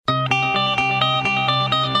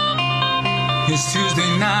It's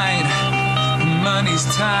Tuesday night, money's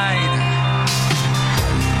tight.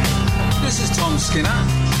 This is Tom Skinner.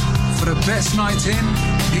 For the best night in,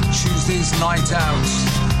 pick Tuesday's night out.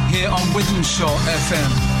 Here on Wythenshawe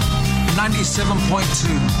FM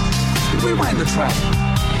 97.2. Rewind the track.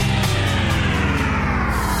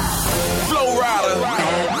 Flow Rider.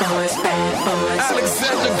 Bad boys,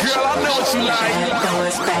 Alexandra, girl, I know what you like. bad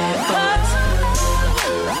boys, bad boys.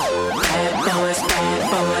 Bad boys, bad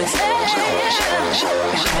boys. Bad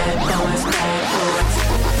boys, bad boys.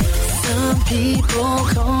 Some people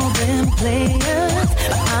call them players,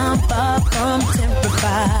 but I'm far from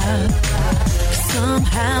terrified.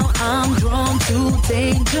 Somehow I'm drawn to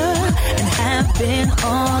danger and have been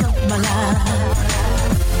all of my life.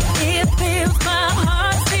 It feels my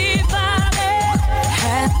heart divided,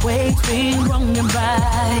 halfway between wrong and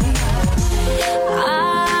right.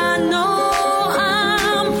 I know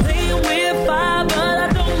I'm playing with fire, but I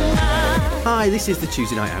don't mind. Hi, this is the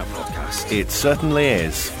Tuesday Night Out podcast. It certainly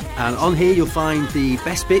is. And on here you'll find the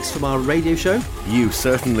best bits from our radio show. You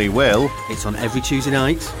certainly will. It's on every Tuesday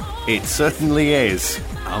night It certainly is.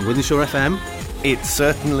 on Wythenshawe FM It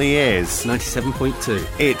certainly is. 97.2.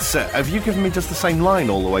 It's. Have you given me just the same line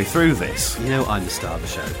all the way through this? You know I'm the star of the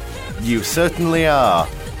show. You certainly are.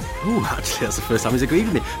 Ooh, actually that's the first time he's agreed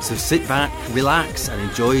with me. So sit back, relax and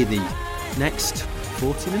enjoy the next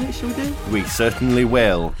 40 minutes, shall we do? We certainly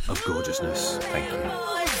will. Of gorgeousness. Thank you.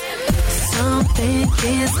 Something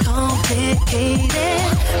is complicated,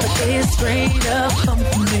 but they're straight up from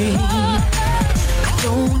me. I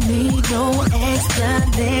don't need no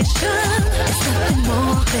explanation. It's nothing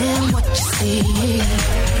more than what you see.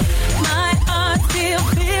 My heart still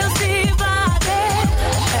feels divided,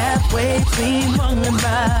 halfway between wrong and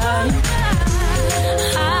right.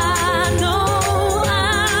 I know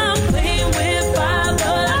I'm playing with fire, but I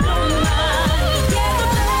don't mind. Yeah, the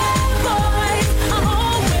bad boys are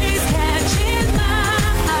always catching my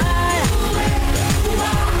eye.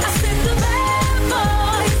 I said the bad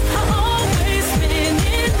boys are always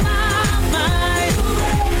spinning my mind.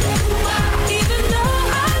 Even though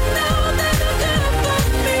I know that they're good for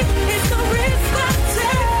me, it's the risk I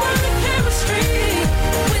take for the chemistry.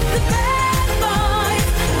 With the bad boys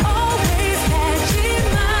always catching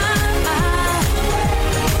my eye.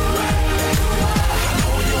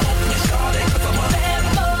 Bad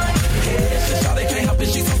boy. Shawty can't help it,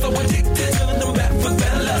 she's so addicted. Telling them back for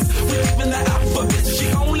fellas. We're giving the alphabet. She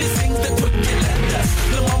only sings the crooked letters.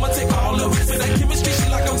 Lil' mama take all the risks. That chemistry, she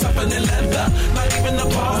like I'm tougher than leather. Not even the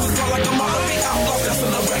pause. It's all like I'm on the outlaw. That's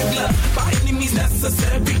on the regular. By any means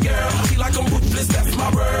necessary, girl. She like I'm ruthless, that's my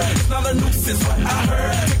word. It's not a nuisance, what I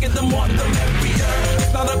heard. Taking the more, the merrier.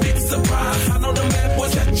 It's not a big surprise. I know the man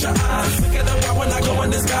boys catch your eyes. Look at the wild when I go in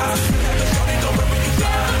the sky. The shorty don't worry you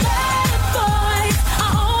down. Bad boys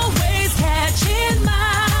are always catching my eye.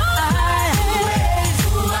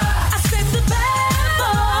 I said the bad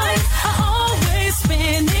boys are always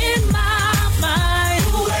spinning my mind.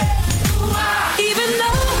 Even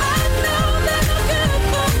though I know that they're good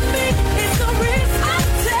for me, it's the risk I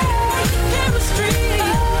take. Chemistry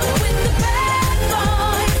with the bad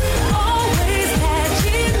boys always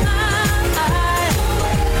catching my eye.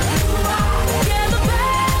 Yeah, the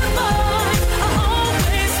bad boys are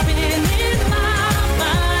always spinning my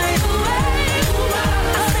mind. I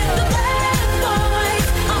said the bad boys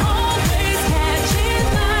are always catching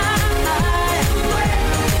my eye.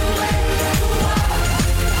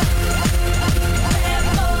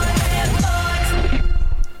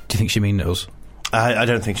 Do you think she means us? I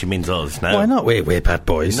don't think she means us, no. Why not? We're bad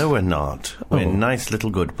boys. No, we're not. We're Oh. nice little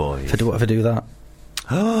good boys. If I do that,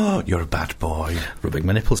 Oh, you're a bad boy. rubbing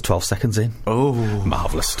my nipples 12 seconds in. Oh.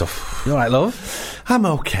 Marvellous stuff. You all right, love? I'm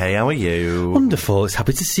okay, how are you? Wonderful. It's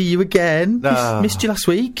happy to see you again. Missed you last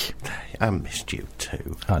week. I missed you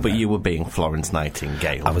too. I know. But you were being Florence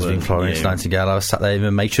Nightingale. I was being weren't Florence you? Nightingale. I was sat there in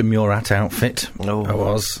a Matron Murat outfit. Oh. I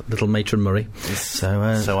was. Little Matron Murray.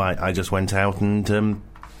 So, So I just went out and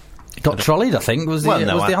got trolleyed, I think, was the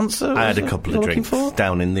answer. I had a was couple what of you're looking drinks for?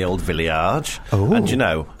 down in the old village. Oh. And you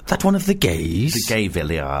know, That one of the gays. the gay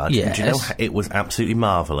village. Yes. And do you know, it was absolutely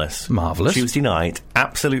marvellous. Marvellous. Tuesday night,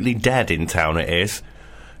 absolutely dead in town it is.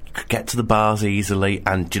 Could get to the bars easily,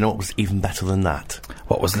 and do you know what was even better than that?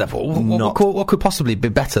 What was that? What could possibly be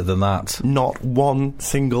better than that? Not one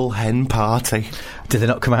single hen party. Did they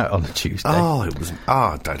not come out on a Tuesday? Oh, it was.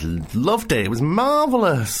 I loved it. It was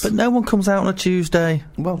marvellous. But no one comes out on a Tuesday.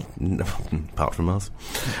 Well, apart from us.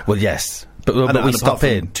 Well, yes. But And we apart stop from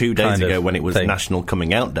in 2 days kind ago of when it was thing. National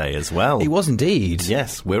Coming Out Day as well. It was indeed.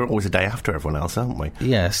 Yes, we're always a day after everyone else, aren't we?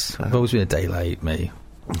 Yes. I've always been a day late, me.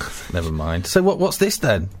 Never mind. So what's this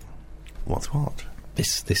then? What's what?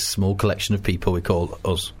 This small collection of people we call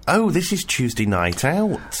us. Oh, this is Tuesday night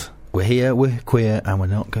out. We're here, we're queer, and we're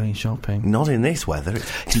not going shopping. Not in this weather.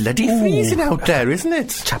 It's bloody freezing out there, isn't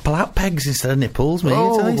it? Chapel out pegs instead of nipples, me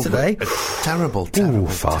today. Terrible. Ooh,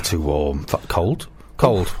 far too warm. Cold.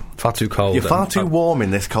 Far too cold. You're far too warm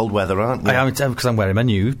in this cold weather, aren't you? I am, because I'm wearing my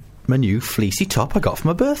new fleecy top I got for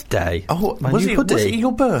my birthday. Oh, was it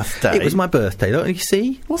your birthday? It was my birthday, don't you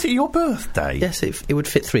see? Was it your birthday? Yes, it would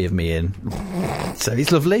fit 3 of me in. So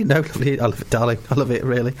it's lovely. No, lovely. I love it, darling. I love it,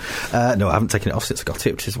 really. No, I haven't taken it off since I got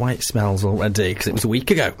it, which is why it smells already, because it was a week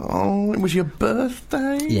ago. Oh, it was your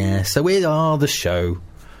birthday? Yeah, so we are the show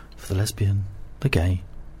for the lesbian, the gay,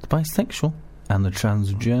 the bisexual, and the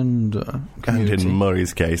transgender community. And in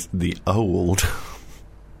Murray's case, the old.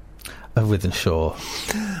 Of Wythenshawe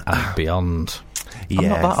and beyond. Yes. I'm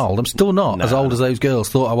not that old. I'm still not as old as those girls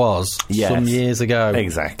thought I was some years ago.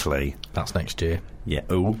 Exactly. That's next year. Yeah.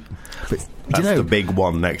 Oh, but, that's the big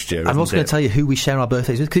one next year. I'm also going to tell you who we share our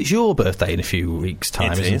birthdays with, because it's your birthday in a few weeks'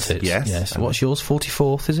 time, isn't it? Yes. What's yours?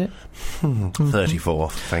 44th, is it?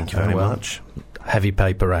 34th. Thank you very much. Heavy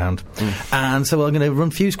paper round. And so we're going to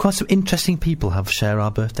run through. Quite some interesting people have share our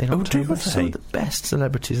birthday in October. Some of the best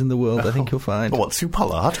celebrities in the world, I think you'll find. What, Sue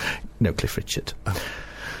Pollard? No, Cliff Richard.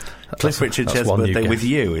 Cliff Richard shares birthday with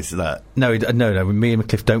you, is that? No, me and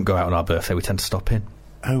Cliff don't go out on our birthday, we tend to stop in.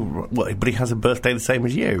 Oh, but he has a birthday the same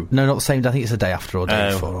as you? No, not the same. I think it's a day after or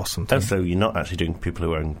day before or something. Oh, so you're not actually doing people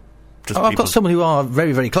who own... I've got someone who are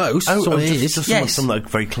very, very close. Someone that are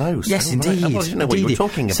very close. Yes, indeed. I didn't know what you were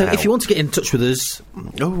talking about. So if you want to get in touch with us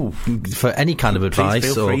for any kind of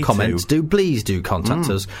advice or comments, please do contact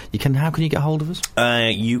us. How can you get hold of us?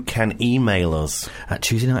 You can email us at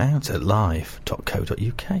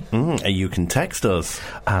tuesdaynightouts@live.co.uk. You can text us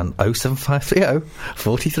and 07530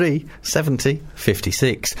 43 70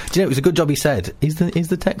 56. Do you know, it was a good job he said, is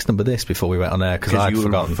the text number this before we went on air, because I'd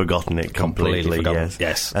forgotten it completely. Forgotten.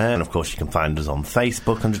 Yes. And of course you can find us on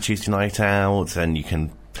Facebook under Tuesday Night Out, and you can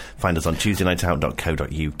find us on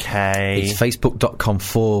tuesdaynightout.co.uk. It's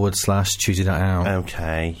facebook.com/Tuesday Night Out.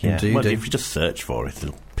 Okay, yeah. Well, if you just search for it,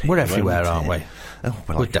 it'll pick. We're everywhere, aren't we? Oh,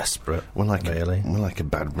 we're desperate. We're like a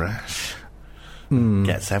bad rash.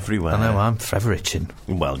 Gets everywhere. I know, I'm forever itching.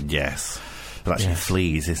 Well, yes. But actually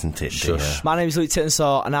fleas, isn't it, dear? My name's Luke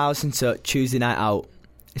Tittensaw, and I listen to Tuesday Night Out.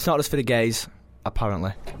 It's not just for the gays,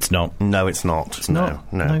 apparently. It's not. No, it's not. It's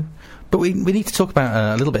not. No. But we need to talk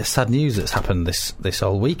about a little bit of sad news that's happened this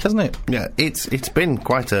whole week, hasn't it? Yeah, it's been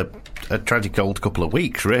quite a tragic old couple of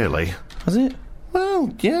weeks, really. Has it?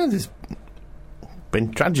 Well, yeah, there's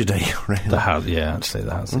been tragedy, really. There has.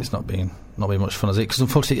 It's not been much fun, has it? Because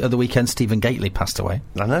unfortunately, at the weekend, Stephen Gately passed away.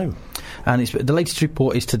 I know. And the latest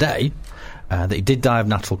report is today that he did die of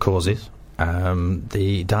natural causes.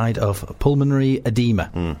 He died of pulmonary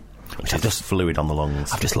edema. Which is just fluid on the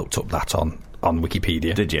lungs. I've just looked up that on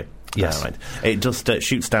Wikipedia. Did you? Yes. Right. It just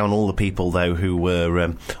shoots down all the people, though, who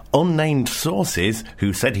were unnamed sources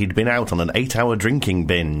who said he'd been out on an 8-hour drinking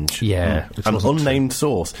binge. Yeah. An unnamed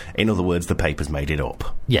source. In other words, the papers made it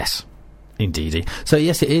up. Yes. Indeedy. So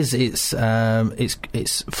yes, it is. It's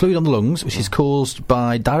fluid on the lungs, which is caused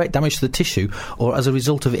by direct damage to the tissue, or as a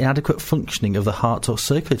result of inadequate functioning of the heart or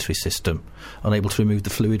circulatory system, unable to remove the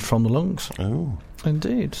fluid from the lungs. Oh.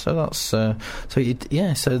 Indeed. So that's so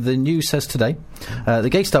the news says today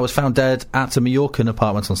the gay star was found dead at a Mallorcan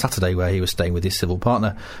apartment on Saturday, where he was staying with his civil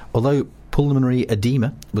partner. Although pulmonary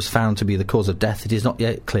edema was found to be the cause of death, it is not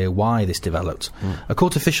yet clear why this developed. A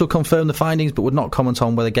court official confirmed the findings, but would not comment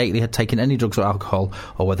on whether Gately had taken any drugs or alcohol,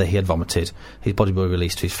 or whether he had vomited. His body will be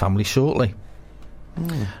released to his family shortly.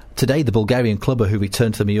 Today, the Bulgarian clubber who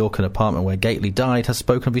returned to the Mallorcan apartment where Gately died has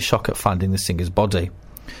spoken of his shock at finding the singer's body.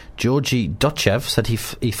 Georgi Dochev said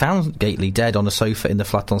he found Gately dead on a sofa in the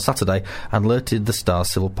flat on Saturday and alerted the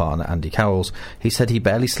star's civil partner, Andy Cowles. He said he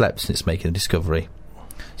barely slept since making the discovery.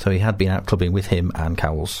 So he had been out clubbing with him and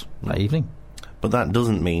Cowles that evening. But that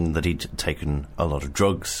doesn't mean that he'd taken a lot of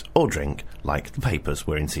drugs or drink, like the papers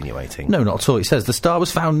were insinuating. No, not at all. It says the star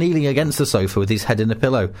was found kneeling against the sofa with his head in a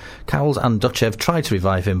pillow. Cowles and Dochev tried to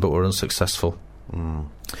revive him, but were unsuccessful. And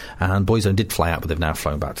Boyzone did fly out, but they've now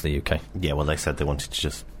flown back to the UK. Yeah, well, they said they wanted to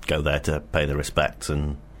just go there to pay their respects,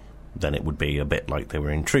 and then it would be a bit like they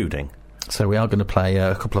were intruding. So we are going to play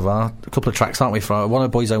a couple of tracks, aren't we? For one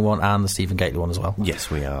of Boyzone one and the Stephen Gately one as well.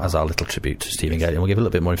 Yes, we are. As our little tribute to Stephen Gately. And we'll give a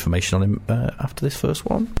little bit more information on him after this first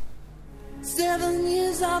one. 7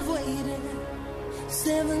 years I've waited,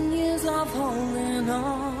 7 years of holding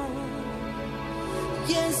on.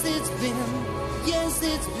 Yes, it's been.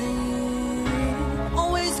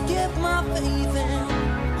 Always kept my faith in.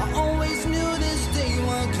 I always knew this day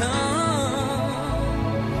would come.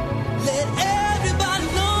 Let everybody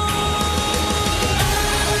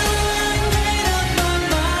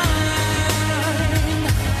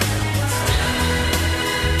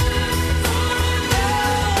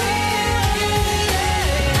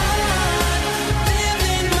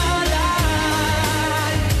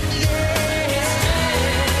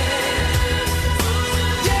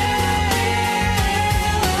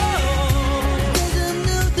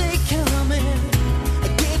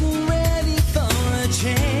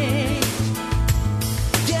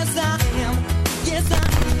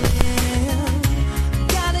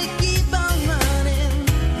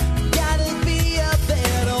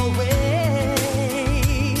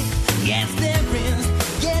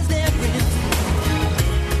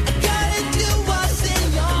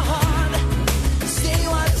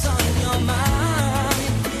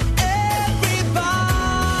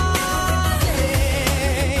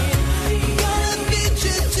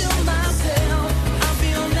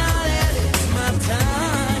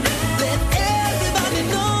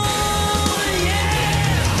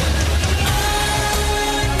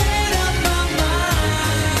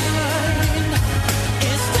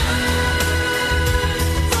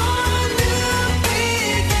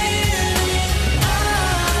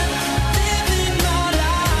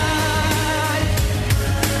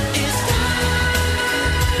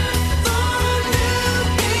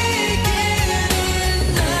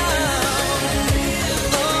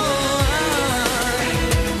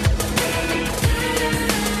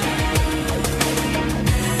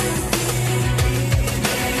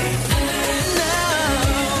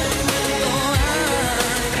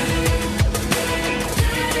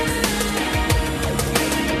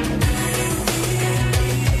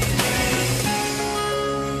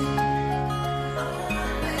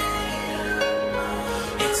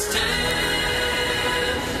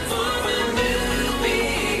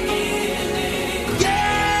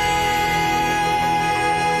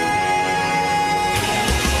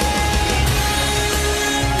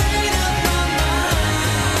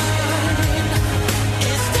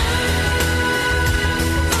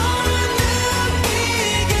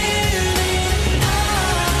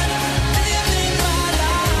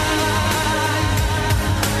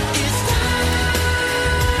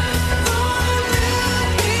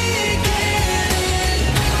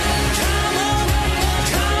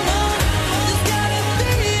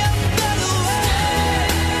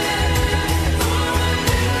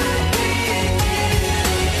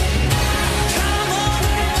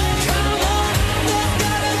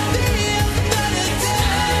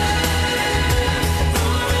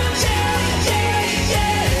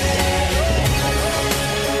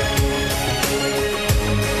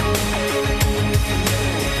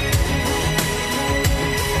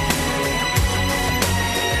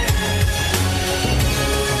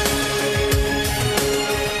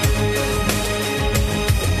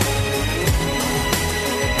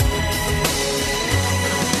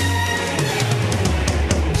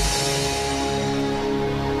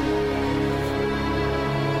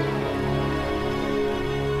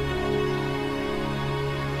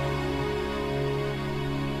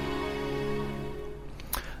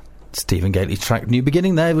Stephen Gately's track New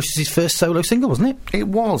Beginning there, which is his first solo single, wasn't it? It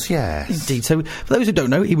was, yes. Indeed. So, for those who don't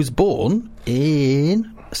know, he was born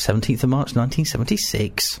in 17th of March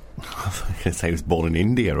 1976. I was going to say he was born in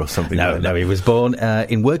India or something. No, he was born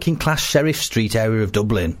in working class Sheriff Street area of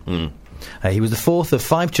Dublin. He was the fourth of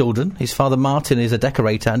 5 children. His father Martin is a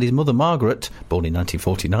decorator and his mother Margaret, born in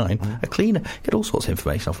 1949, a cleaner. Get all sorts of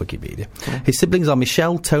information off Wikipedia. His siblings are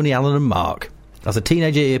Michelle, Tony, Alan and Mark. As a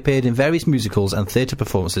teenager he appeared in various musicals and theatre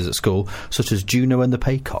performances at school, such as Juno and the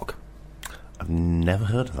Paycock. I've never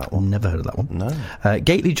heard of that one. Never heard of that one. No.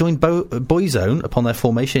 Gately joined Boyzone upon their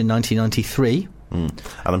formation in 1993. And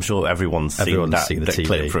I'm sure everyone's seen the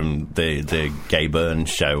clip from the Gay Byrne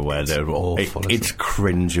show where they're all... It's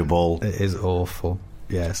cringeable. It is awful,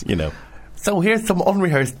 yes. You know. So here's some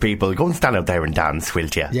unrehearsed people. Go and stand out there and dance, will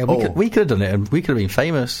you? Yeah, we could have done it and we could have been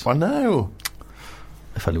famous. I know.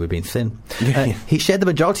 If only we'd been thin. He shared the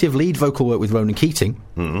majority of lead vocal work with Ronan Keating,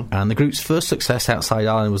 and the group's first success outside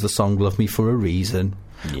Ireland was the song Love Me For A Reason,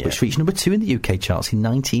 which reached number 2 in the UK charts in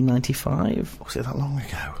 1995. Was it that long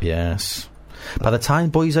ago? Yes. By the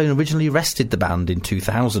time Boyzone originally rested the band in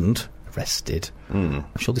 2000... I'm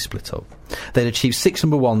sure they split up. They'd achieved 6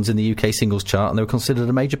 number 1s in the UK singles chart, and they were considered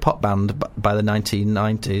a major pop band by the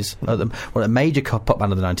 1990s. A major pop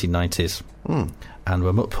band of the 1990s. And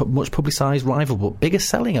were much publicised rival, but bigger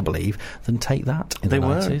selling, I believe, than Take That in the 90s.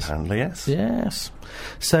 They were, apparently, yes. Yes.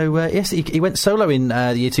 So, yes, he went solo in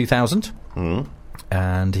the year 2000.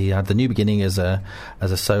 And he had The New Beginning as a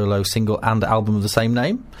solo single and album of the same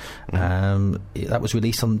name. That was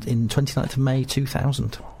released in 29th of May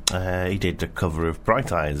 2000. He did a cover of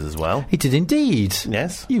Bright Eyes as well. He did indeed.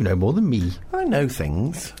 Yes. You know more than me. I know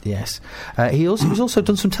things. Yes. He's also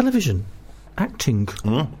done some television acting.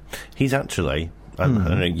 He's actually... I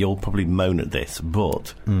know you'll probably moan at this,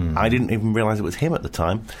 but I didn't even realise it was him at the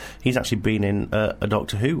time. He's actually been in a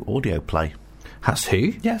Doctor Who audio play. Has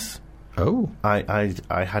he? Yes. Oh. I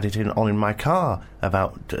had it on in my car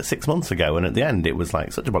about 6 months ago, and at the end it was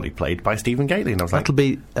like such a body played by Stephen Gately, and I was That'll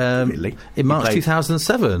like... That'll be really? in March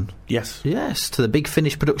 2007? Yes. Yes, to the Big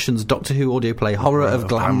Finish Productions Doctor Who audio play Horror of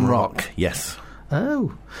Glam Rock. Yes.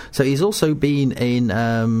 Oh. So he's also been in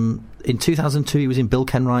 2002 he was in Bill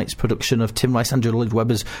Kenwright's production of Tim Rice and Lloyd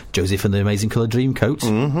Webber's Joseph and the Amazing Coloured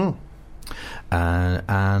Dreamcoat.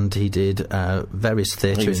 And he did various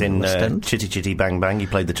theatre. He was in West End. Chitty Chitty Bang Bang. He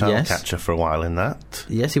played the child catcher for a while in that.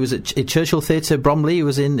 Yes, he was at Churchill Theatre, Bromley. He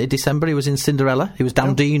was in December. He was in Cinderella. He was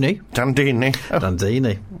Dandini. Dandini. Oh.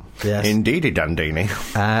 Dandini. Yes. Indeedy Dandini.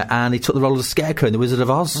 And he took the role of the Scarecrow in The Wizard of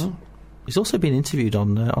Oz. He's also been interviewed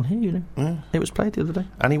on here, you know. Yeah. It was played the other day.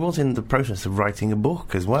 And he was in the process of writing a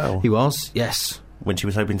book as well. He was, yes. Which he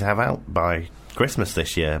was hoping to have out by Christmas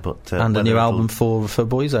this year, but... and a new album for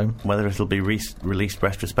Boyzone. Whether it'll be released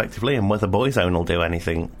retrospectively and whether Boyzone will do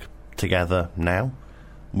anything together now,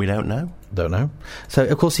 we don't know. Don't know. So,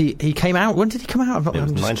 of course, he came out... When did he come out? It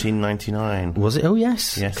was 1999. Was it? Oh,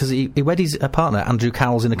 yes. Yes. Because he wed his partner, Andrew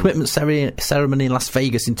Cowles, in a commitment ceremony in Las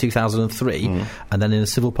Vegas in 2003, and then in a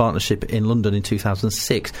civil partnership in London in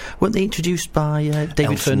 2006. Weren't they introduced by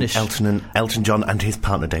David Furnish? Elton John and his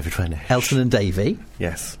partner, David Furnish. Elton and Davey.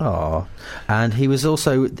 Yes. Oh. And he was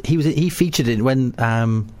also... He featured in when...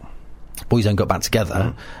 Boyzone got back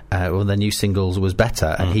together when their new singles was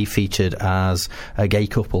Better, and he featured as a gay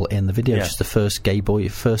couple in the video. Just the first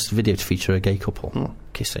video to feature a gay couple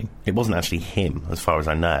kissing. It wasn't actually him, as far as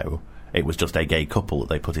I know. It was just a gay couple that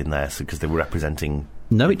they put in there because they were representing...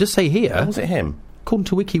 No, it does say here. Oh, was it him? According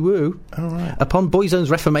to WikiWoo. Oh, right. Upon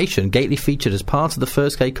Boyzone's reformation, Gately featured as part of the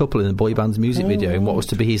first gay couple in the boy band's music video in what was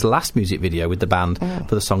to be his last music video with the band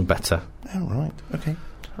for the song Better. Oh, right. Okay.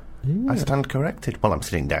 Yeah. I stand corrected. Well, I'm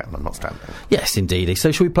sitting down. I'm not standing. Yes, indeed.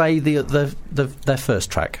 So, shall we play their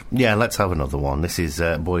first track? Yeah, let's have another one. This is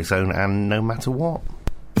Boyzone and No Matter What.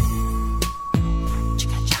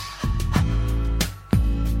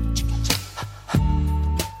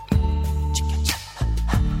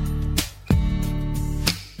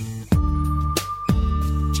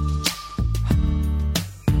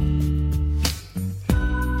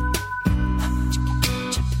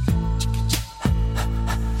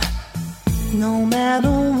 No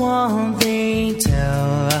matter what they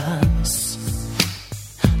tell us,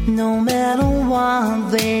 no matter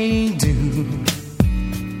what they do,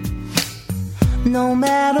 no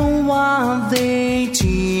matter what they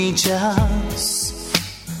teach us,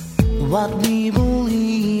 what we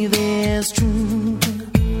believe is true.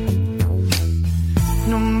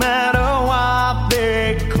 No matter what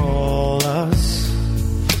they call us,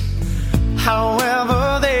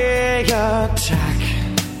 however they attack,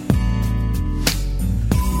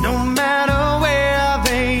 no matter where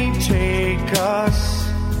they take us,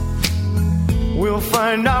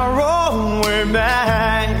 find our own way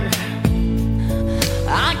back.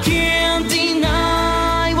 I can't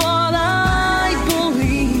deny what I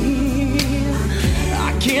believe.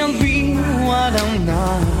 I can't be what I'm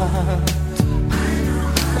not.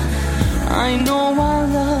 I know our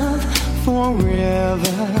love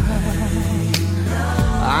forever.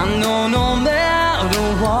 I know no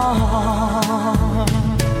matter what.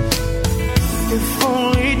 If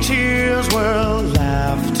only tears were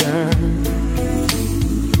laughter.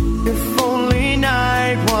 If only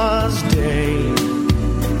night was day.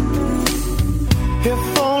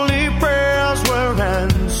 If only prayers were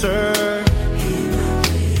answered,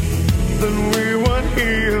 then we would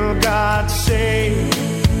hear God say,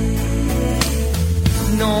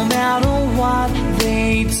 no matter what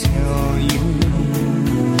they tell you,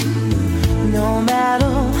 no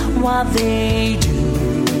matter what they do,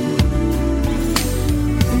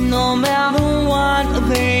 no matter what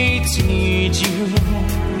they teach you,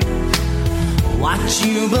 what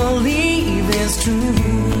you believe is true.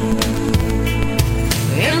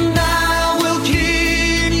 And I will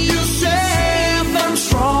keep you safe and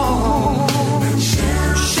strong,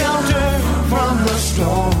 shelter from the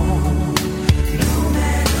storm.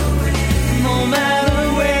 No matter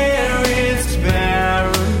where it's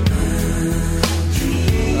barren,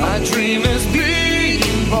 a dream is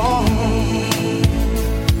being born.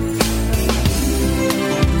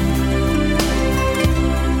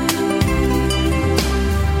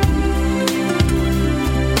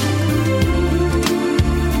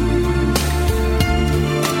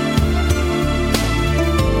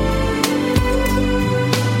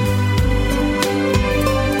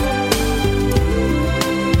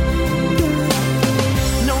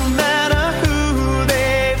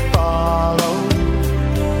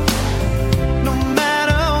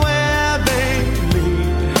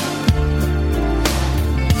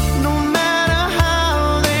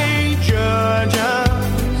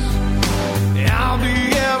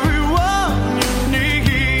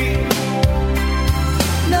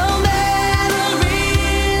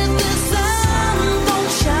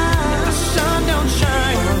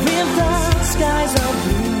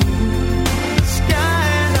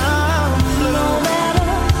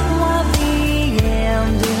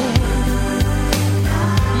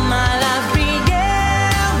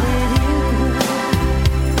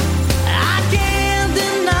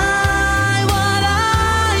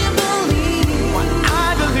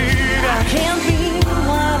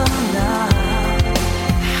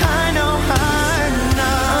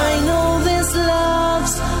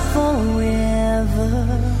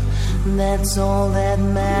 That's all that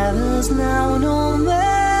matters now, no matter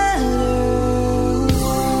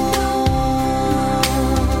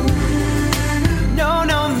what. no,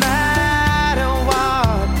 no matter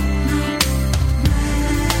what.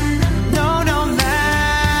 No, no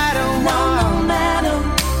matter what. No matter,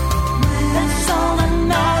 that's all that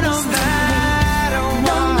matters to me.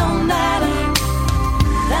 No matter,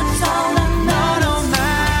 that's all that matters. No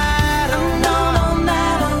matter, No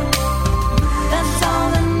matter, that's all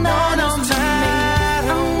that matters to me.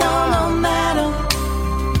 No matter,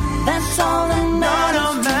 that's all that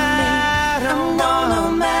matters to me. No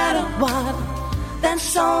matter what,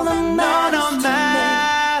 that's all that matters to me.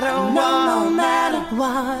 No matter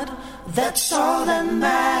what, that's all that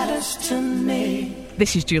matters to me.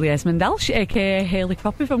 This is Julie Esmond-Elsh, aka Hayley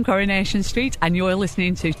Coppy from Coronation Street, and you're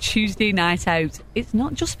listening to Tuesday Night Out. It's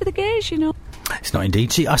not just for the gays, you know. It's not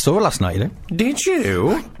indeed. I saw her last night, you know. Did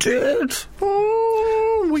you? Did.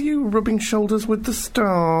 Oh, were you rubbing shoulders with the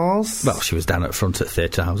stars? Well, she was down at front at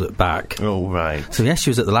theatre, I was at back. Oh, right. So yes, she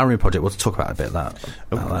was at the Lowry Project. We'll talk about a bit of that,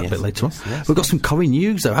 a bit later on. Yes. We've got some Corrie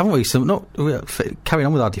news, though, haven't we? So carrying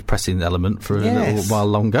on with our depressing element for a little while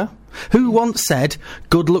longer. Who once said,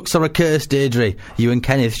 "Good looks are a curse, Deirdre. You and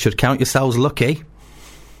Kenneth should count yourselves lucky."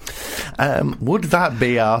 Would that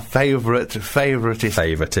be our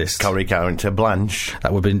favouriteest Corrie character, Blanche?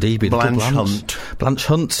 That would indeed be Blanche the Hunt. Blanche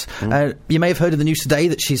Hunt. You may have heard of the news today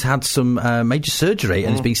that she's had some major surgery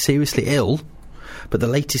and has been seriously ill. But the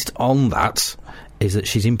latest on that is that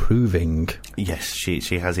she's improving. Yes, she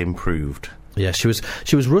has improved. Yeah, she was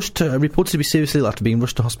reported to be seriously ill after being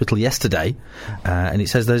rushed to hospital yesterday, and it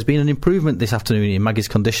says there's been an improvement this afternoon in Maggie's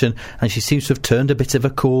condition, and she seems to have turned a bit of a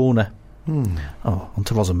corner.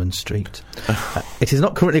 Onto Rosamond Street. It is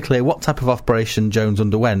not currently clear what type of operation Jones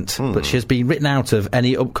underwent, but she has been written out of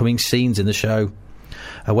any upcoming scenes in the show.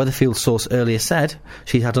 A Weatherfield source earlier said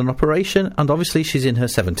she had an operation, and obviously she's in her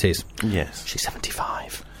 70s. Yes. She's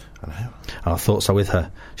 75. I know. Our thoughts are with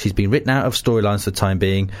her. She's been written out of storylines for the time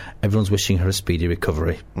being. Everyone's wishing her a speedy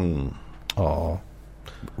recovery. Oh,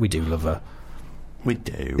 we do love her. We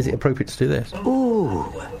do. Is it appropriate to do this?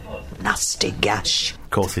 Ooh, nasty gash. Of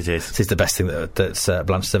course it is. This is the best thing that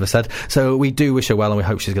Blanche's ever said. So we do wish her well, and we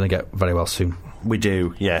hope she's going to get very well soon. We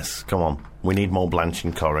do, yes. Come on. We need more Blanche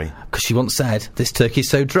and Corrie. Because she once said, this turkey's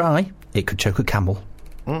so dry, it could choke a camel.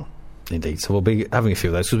 Indeed. So we'll be having a few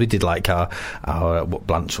of those, because we did like our what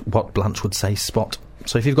Blanche would say spot.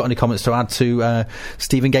 So if you've got any comments to add to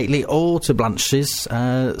Stephen Gately or to Blanche's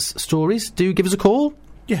stories, do give us a call.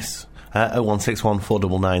 Yes. 0161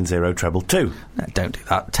 499 0222. No, don't do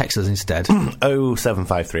that. Text us instead.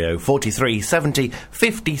 07530 43 70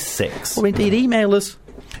 56. Or indeed email us.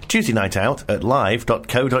 Tuesday night out at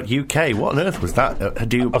live.co.uk. What on earth was that?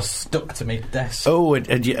 I've stuck to me desk. Oh,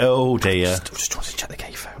 oh dear. Just want to check the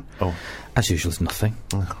gay phone. Oh. As usual, there's nothing.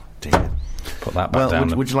 Oh, dear. Put that back down.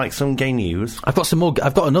 Would you like some gay news? I've got some more.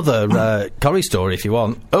 I've got another Corrie story if you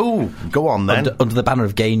want. Oh, go on then. Under the banner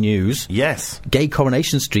of gay news. Yes. Gay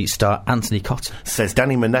Coronation Street star Anthony Cotter says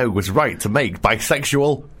Danny Minogue was right to make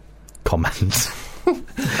bisexual comments.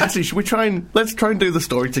 Actually, let's try and do the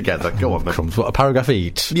story together. Go on then. Crumbs, what, a paragraph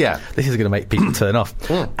each? Yeah. This is going to make people turn off.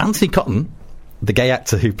 Anthony Cotton, the gay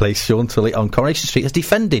actor who plays Sean Tully on Coronation Street, has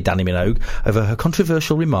defended Danny Minogue over her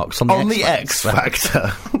controversial remarks on the X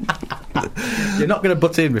Factor. You're not going to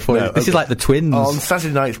butt in before this is like the Twins. On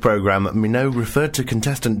Saturday night's programme, Minogue referred to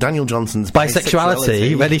contestant Daniel Johnson's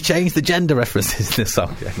bisexuality when he changed the gender references in the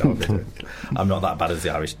song. I'm not that bad as the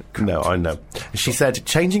Irish. No, I know. She said,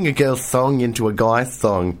 changing a girl's song into a guy's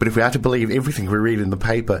song, but if we had to believe everything we read in the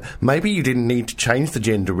paper, maybe you didn't need to change the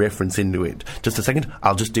gender reference into it. Just a second,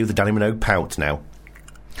 I'll just do the Danny Minogue pout now.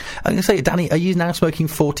 I'm going to say, Danny, are you now smoking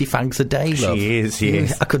 40 fags a day, love? She is,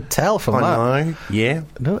 yes. I could tell from that. I know, yeah.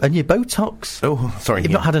 No, and your Botox. Oh, sorry.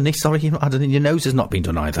 You've not had any, you've not had any, your nose has not been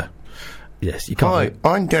done either. Yes, you can't.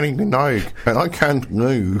 Hi, I'm Danny Minogue, and I can't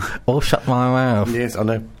move. Or shut my mouth. Yes, I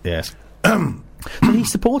know. Yes. So he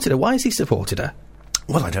supported her. Why has he supported her?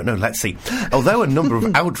 Well, I don't know. Let's see. Although a number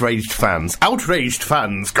of outraged fans, called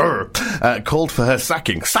for her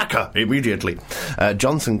sacking. Sack her immediately.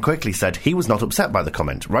 Johnson quickly said he was not upset by the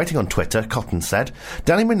comment. Writing on Twitter, Cotton said,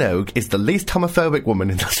 Danny Minogue is the least homophobic woman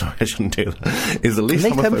in the... Sorry, I shouldn't do that. Is the least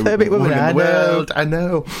homophobic woman in the world. I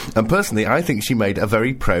know. And personally, I think she made a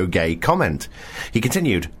very pro-gay comment. He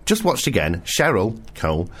continued, just watched again, Cheryl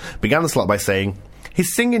Cole began the slot by saying,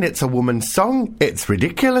 he's singing It's a Woman's Song. It's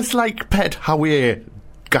ridiculous like pet how we're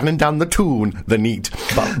gunning down the tune, the neat.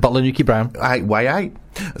 Butler Nuki Brown. Aye.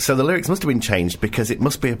 So the lyrics must have been changed because it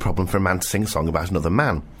must be a problem for a man to sing a song about another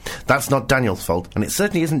man. That's not Daniel's fault, and it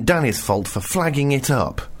certainly isn't Danny's fault for flagging it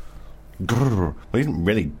up. Well, he didn't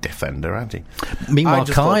really defend her, had he? Meanwhile,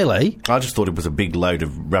 Kylie... I just thought it was a big load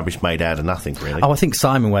of rubbish made out of nothing, really. Oh, I think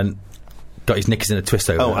Simon got his knickers in a twist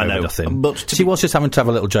over, I know. Nothing. But she was just having to have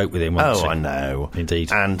a little joke with him, wasn't she? I know.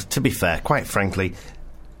 Indeed. And to be fair, quite frankly,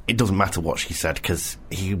 it doesn't matter what she said, because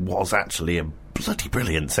he was actually a bloody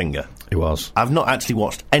brilliant singer. He was. I've not actually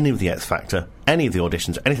watched any of the X Factor, any of the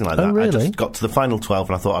auditions, anything like that. Oh, really? I just got to the final 12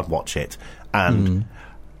 and I thought I'd watch it. And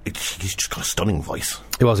he's just got a stunning voice.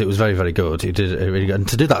 It was very, very good. He did really good. And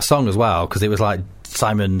to do that song as well, because it was like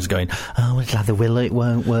Simon's going, oh, it's like the will it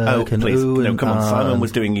won't work. Oh, and please. Ooh, no, come on. Simon and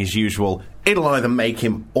was doing his usual, it'll either make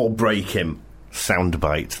him or break him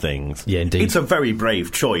soundbite things. Yeah, indeed. It's a very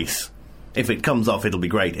brave choice. If it comes off, it'll be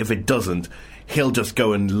great. If it doesn't, he'll just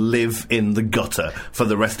go and live in the gutter for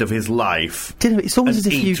the rest of his life. Do you know, it's almost as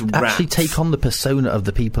if you rats. actually take on the persona of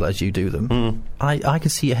the people as you do them. I can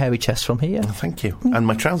see your hairy chest from here. Oh, thank you. And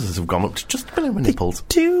my trousers have gone up to just below my nipples.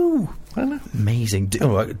 Do. I know. Amazing.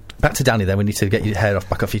 All right, back to Danny then. We need to get your hair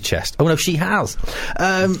back off your chest. Oh, no, she has.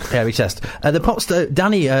 Hairy chest. The pop star,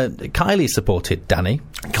 Danny, Kylie supported Danny.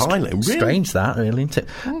 Kylie? Really? Strange that, really, isn't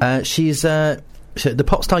it? The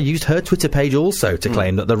pop star used her Twitter page also to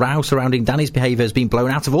claim that the row surrounding Danny's behaviour has been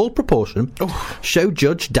blown out of all proportion. Show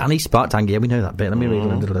judge Danny Spartang. Yeah, we know that bit. Let me read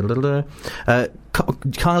it.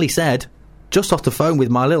 Kylie said, just off the phone with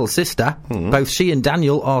my little sister, both she and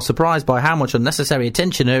Daniel are surprised by how much unnecessary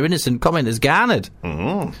attention her innocent comment has garnered.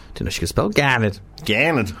 Didn't know she could spell garnered.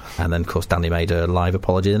 Garnered. And then, of course, Danny made a live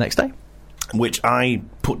apology the next day. Which I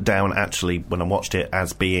put down, actually, when I watched it,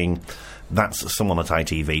 as being... That's someone at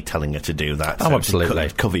ITV telling her to do that. Oh, so absolutely.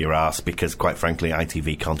 Cover your ass, because, quite frankly,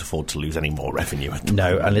 ITV can't afford to lose any more revenue.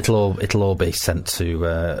 No, and it'll all be sent to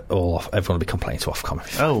everyone will be complaining to Ofcom.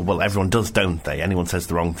 Oh, well, everyone does, don't they? Anyone says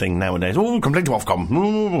the wrong thing nowadays. Oh, complain to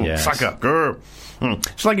Ofcom. Yes. Sucker. Grr.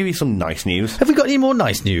 Shall I give you some nice news? Have we got any more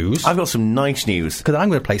nice news? I've got some nice news. Because I'm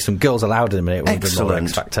going to play some Girls Aloud in a minute. Excellent.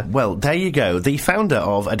 X Factor. Well, there you go. The founder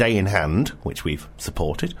of A Day in Hand, which we've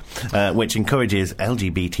supported, which encourages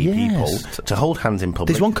LGBT people to hold hands in public.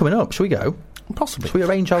 There's one coming up. Shall we go? Possibly. Should we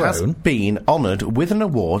arrange our has own? been honoured with an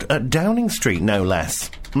award at Downing Street, no less.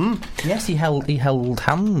 Yes, he held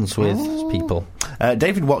hands with people.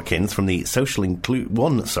 David Watkins from the Social Inclusion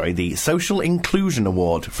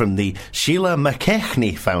Award from the Sheila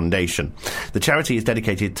McKechnie Foundation. The charity is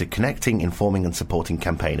dedicated to connecting, informing and supporting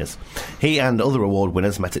campaigners. He and other award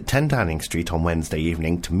winners met at 10 Downing Street on Wednesday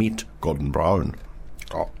evening to meet Gordon Brown.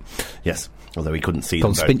 Oh, yes. Although he couldn't see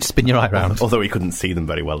them. Spin your eye round. Although he couldn't see them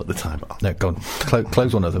very well at the time. No, go on.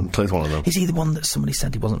 Close one of them. Close one of them. Is he the one that somebody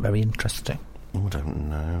said he wasn't very interesting? Oh, I don't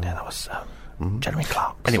know. Yeah, that was Jeremy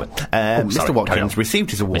Clark. Anyway, Mr. Watkins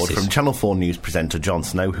received his award from Channel 4 News presenter Jon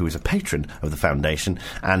Snow, who is a patron of the foundation,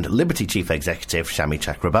 and Liberty Chief Executive Shami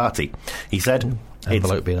Chakrabarti. He said...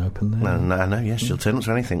 Envelope being open there. No, yes, she'll turn up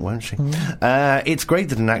to anything, won't she? It's great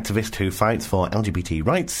that an activist who fights for LGBT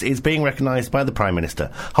rights is being recognised by the Prime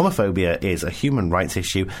Minister. Homophobia is a human rights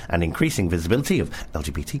issue, and increasing visibility of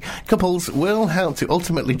LGBT couples will help to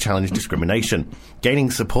ultimately challenge discrimination.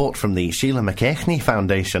 Gaining support from the Sheila McKechnie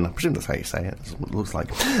Foundation, I presume that's how you say it, that's what it looks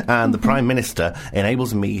like, and the Prime Minister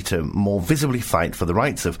enables me to more visibly fight for the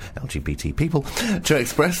rights of LGBT people to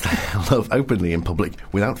express their love openly in public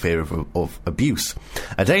without fear of abuse.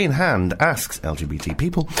 A Day in Hand asks LGBT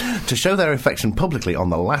people to show their affection publicly on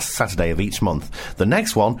the last Saturday of each month. The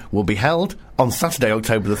next one will be held on Saturday,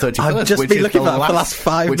 October the 31st. I've just been looking at that for the last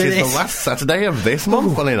 5 minutes. Which is the last Saturday of this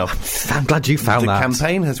month, funny enough. I'm glad you found that. The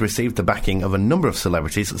campaign has received the backing of a number of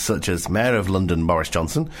celebrities, such as Mayor of London Boris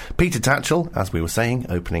Johnson, Peter Tatchell, as we were saying,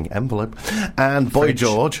 opening envelope, and Boy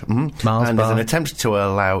George, and is an attempt to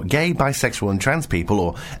allow gay, bisexual and trans people,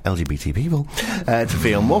 or LGBT people, to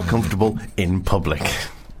feel more comfortable in public.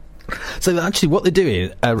 So actually what they're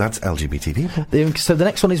doing... that's LGBT people. So the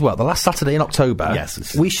next one is what? The last Saturday in October? Yes,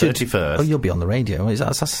 it's we should, 31st. Oh, you'll be on the radio. Is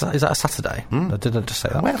that a Saturday? Did I just say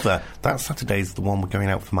that? However, that Saturday's the one we're going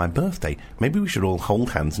out for my birthday. Maybe we should all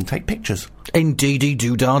hold hands and take pictures. Indeedy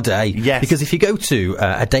doodah day. Yes. Because if you go to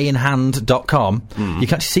adayinhand.com, you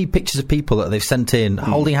can actually see pictures of people that they've sent in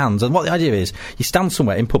holding hands. And what the idea is, you stand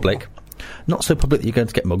somewhere in public... Not so public that you're going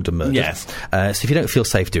to get mugged and murdered. Yes. So if you don't feel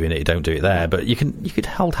safe doing it, you don't do it there. But you could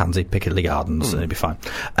hold hands in Piccadilly Gardens and it'd be fine.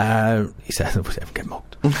 He said, "Never get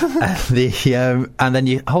mugged." And then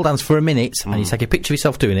you hold hands for a minute and you take a picture of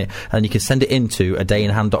yourself doing it, and you can send it into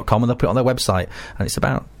adayinhand.com and they'll put it on their website. And it's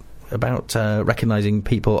about recognising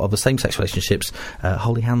people of the same-sex relationships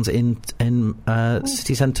holding hands in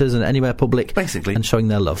city centres and anywhere public, basically, and showing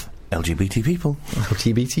their love. LGBT people.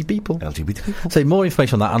 So more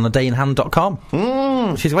information on that on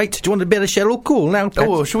adayinhand.com. She's wait, do you want a bit of Cheryl Cole now, Pet?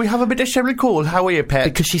 Oh, shall we have a bit of Cheryl Cole? How are you, Pet?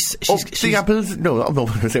 Because she's the apples. No, I'm not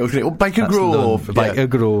going to say it. Baker Grove. Baker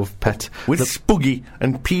Grove, Pet. With Spuggy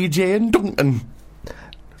and PJ and Duncan.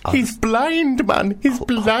 He's blind, man. He's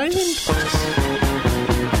blind.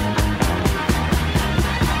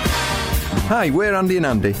 Hi, we're Andy and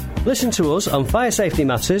Andy. Listen to us on Fire Safety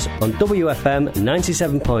Matters on WFM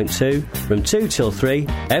 97.2 from 2 till 3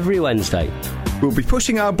 every Wednesday. We'll be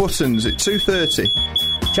pushing our buttons at 2:30.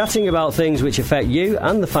 Chatting about things which affect you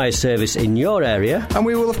and the fire service in your area. And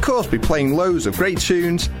we will of course be playing loads of great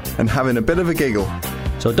tunes and having a bit of a giggle.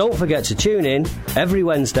 So don't forget to tune in every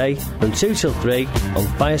Wednesday from 2 till 3 on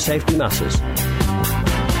Fire Safety Matters.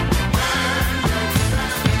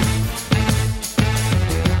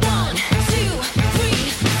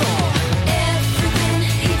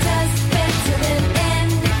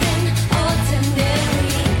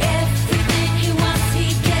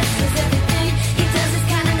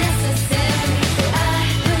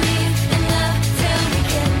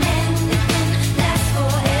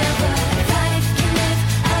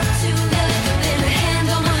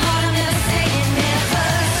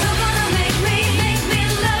 Make me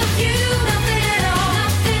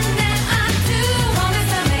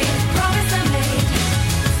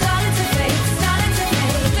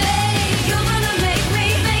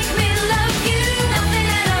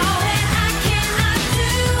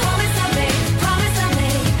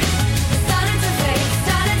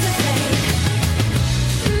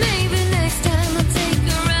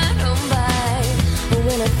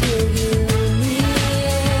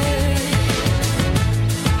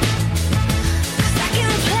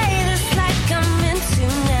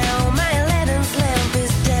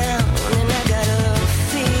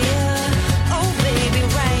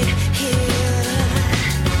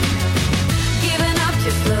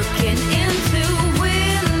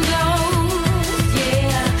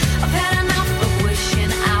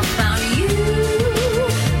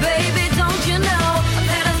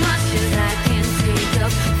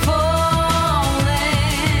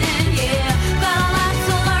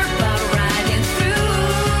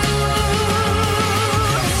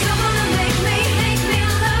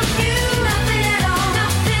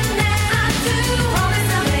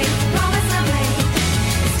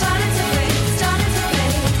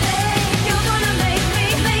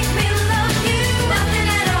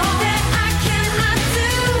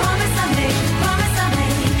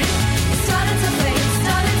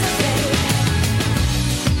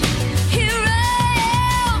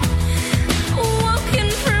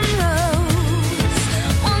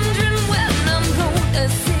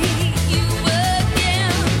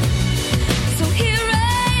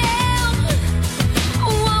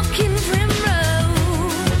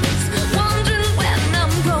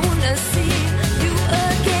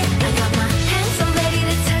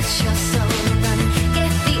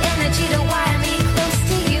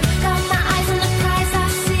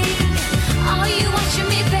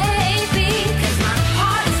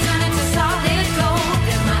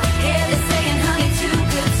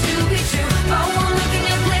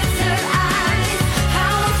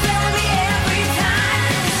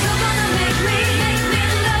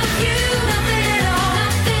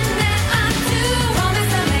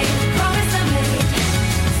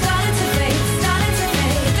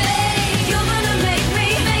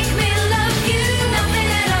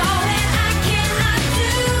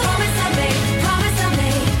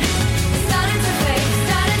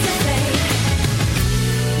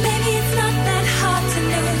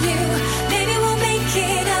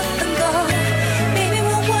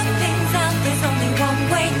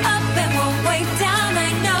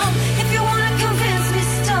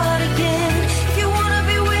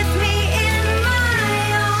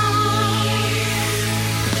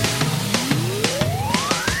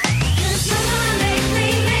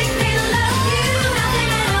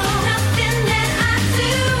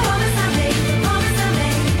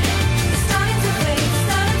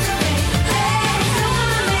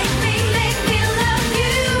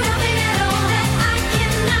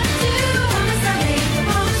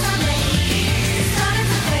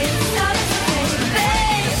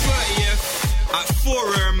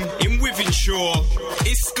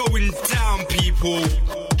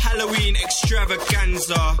Halloween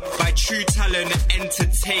extravaganza by True Talent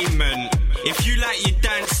Entertainment. If you like your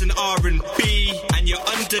dance and R&B and you're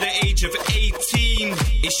under the age of 18,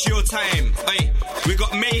 it's your time. Hey, we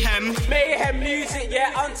got Mayhem. Mayhem music,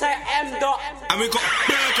 yeah, Anti-M. And we got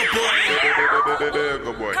Burger Boy.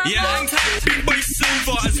 Yeah, Anti Big Boy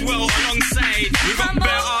Silver as well alongside. We got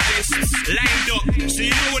better artists lined up. So you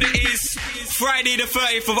know what it is. Friday the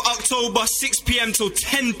 30th of October, 6 p.m. till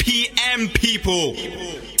 10 p.m. people.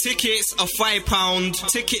 Tickets are £5.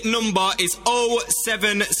 Ticket number is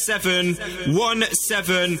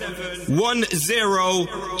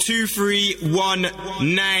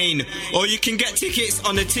 077-1710-2319. Or you can get tickets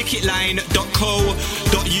on the ticketline.co.uk.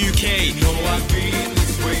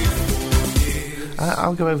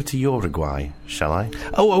 I'll go over to Uruguay, shall I?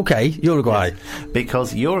 Oh, okay, Uruguay.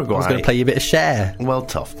 Because Uruguay... I was going to play you a bit of Cher. Well,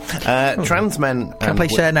 tough. Trans men... Can I play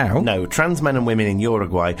Cher now? No, trans men and women in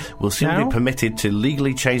Uruguay will soon be permitted to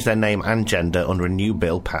legally change their name and gender under a new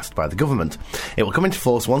bill passed by the government. It will come into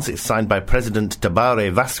force once it's signed by President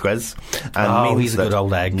Tabaré Vázquez. And he's a good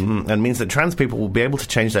old egg. And means that trans people will be able to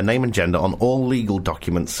change their name and gender on all legal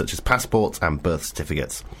documents, such as passports and birth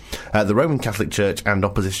certificates. The Roman Catholic Church and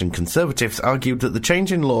opposition conservatives argued that the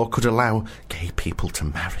change in law could allow gay people to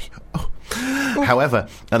marry. However,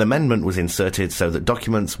 an amendment was inserted so that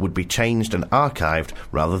documents would be changed and archived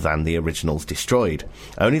rather than the originals destroyed.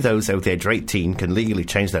 Only those over the age of 18 can legally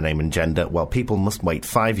change their name and gender, while people must wait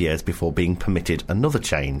 5 years before being permitted another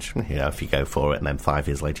change. You know, if you go for it and then 5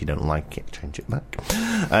 years later you don't like it, change it back.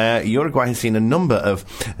 Uruguay has seen a number of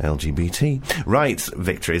LGBT rights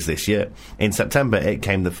victories this year. In September, it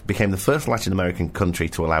became the first Latin American country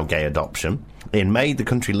to allow gay adoption. In May, the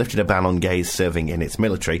country lifted a ban on gays serving in its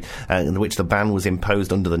military, in which the ban was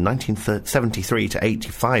imposed under the 1973 to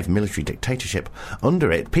 85 military dictatorship.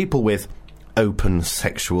 Under it, people with open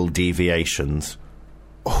sexual deviations,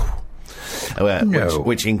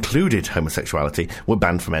 which included homosexuality, were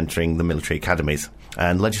banned from entering the military academies.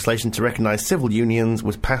 And legislation to recognise civil unions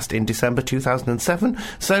was passed in December 2007,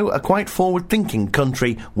 so a quite forward-thinking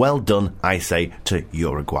country. Well done, I say, to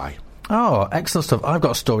Uruguay. Oh, excellent stuff. I've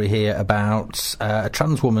got a story here about a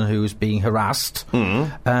trans woman who's being harassed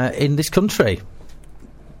in this country.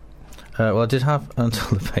 Well, I did have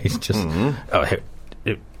until the page just...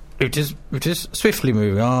 It is swiftly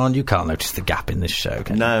moving on. You can't notice the gap in this show,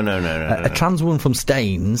 can you? No. A trans woman from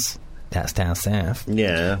Staines... That's down south.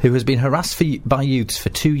 Yeah. Who has been harassed by youths for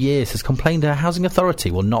 2 years has complained her housing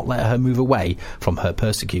authority will not let her move away from her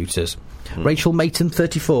persecutors. Rachel Mayton,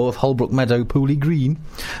 34, of Holbrook Meadow, Pooley Green,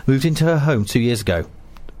 moved into her home 2 years ago.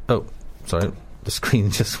 Oh, sorry. The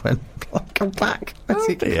screen just went black.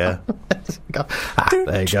 Oh, dear.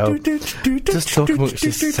 There you go. Just talk amongst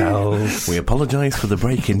yourselves. We apologise for the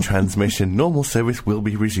break in transmission. Normal service will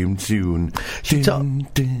be resumed soon.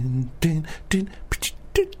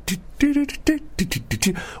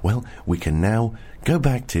 Well, we can now go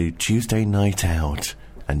back to Tuesday Night Out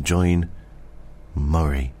and join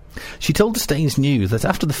Murray. She told the Staines News that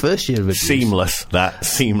after the first year of abuse... Seamless.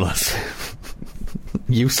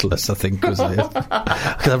 Useless, I think, was it?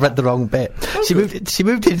 Because I read the wrong bit. She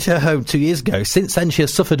moved into her home 2 years ago. Since then, she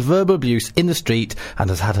has suffered verbal abuse in the street and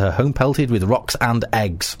has had her home pelted with rocks and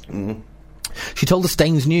eggs. She told the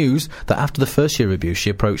Staines News that after the first year of abuse, she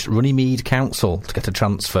approached Runnymede Council to get a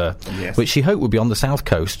transfer, which she hoped would be on the south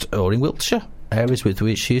coast or in Wiltshire, areas with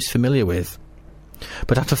which she is familiar with.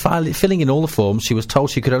 But after filling in all the forms, she was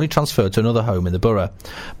told she could only transfer to another home in the borough.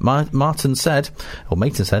 Mayton said,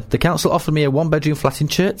 the council offered me a one-bedroom flat in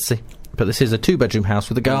Chertsey, but this is a two-bedroom house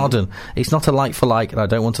with a garden. It's not a like-for-like, and I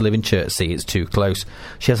don't want to live in Chertsey. It's too close.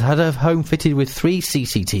 She has had her home fitted with 3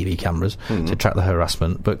 CCTV cameras to track the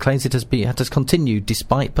harassment, but claims it has continued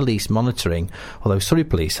despite police monitoring, although Surrey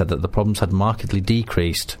Police said that the problems had markedly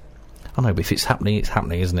decreased. I know, but if it's happening,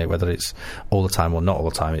 isn't it? Whether it's all the time or not all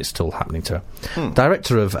the time, it's still happening to her.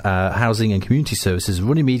 Director of Housing and Community Services,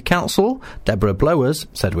 Runnymede Council, Deborah Blowers,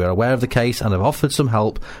 said, "We are aware of the case and have offered some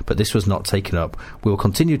help, but this was not taken up. We will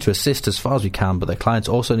continue to assist as far as we can, but their clients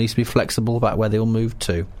also need to be flexible about where they will move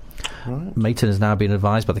to." Right. Mayton has now been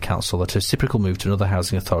advised by the council that a reciprocal move to another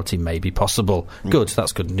housing authority may be possible. Good,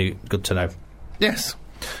 that's good to know. Yes.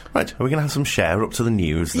 Right, are we going to have some Cher up to the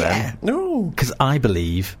news then? Yeah. No. Because I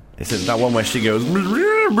believe... Is it that one where she goes...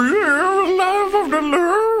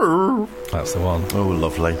 That's the one. Oh,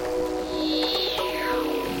 lovely.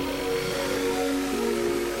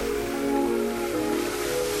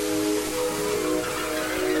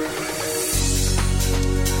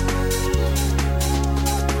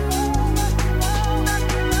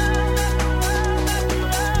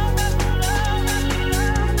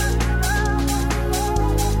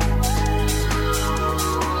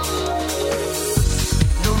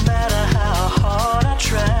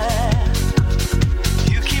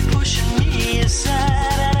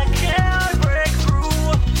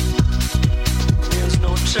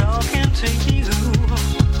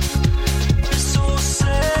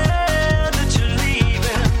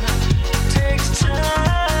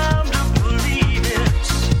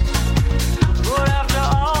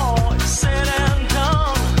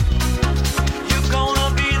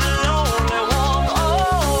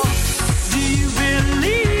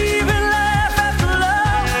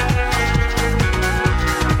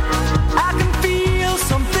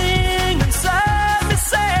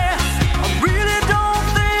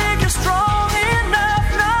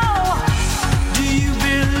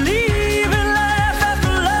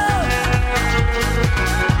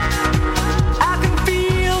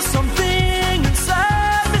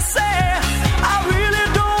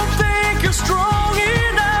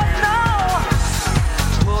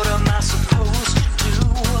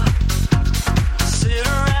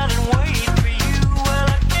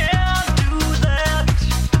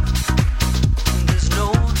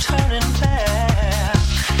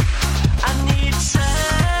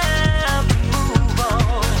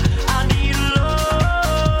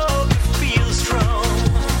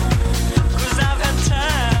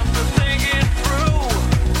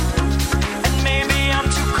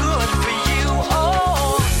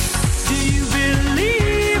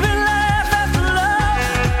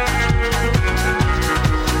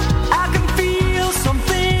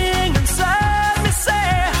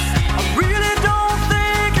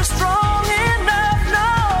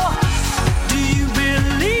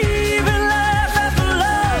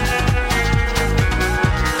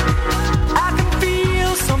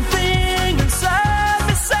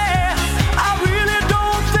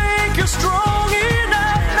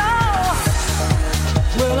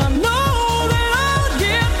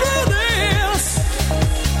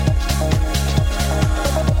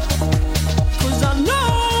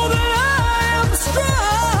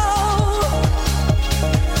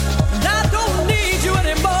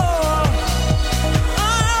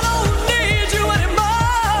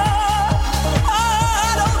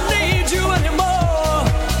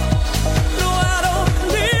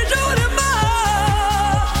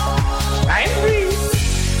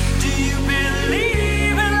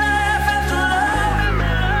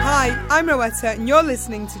 Hi, I'm Rowetta, and you're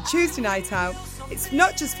listening to Tuesday Night Out. It's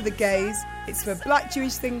not just for the gays, it's for black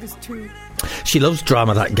Jewish singers too. She loves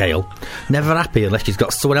drama, that Gail. Never happy unless she's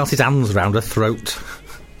got someone else's hands around her throat.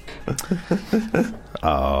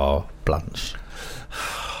 Oh, Blanche.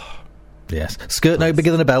 Yes. Skirt no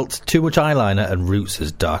bigger than a belt, too much eyeliner, and roots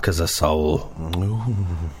as dark as a soul. Ooh.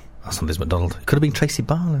 That's on Liz McDonald. It could have been Tracy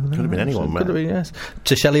Barlow. Could have been anyone, Could have been, yes.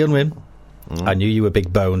 To Shelley Unwin. I knew you were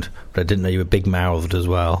big-boned, but I didn't know you were big-mouthed as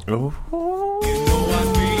well.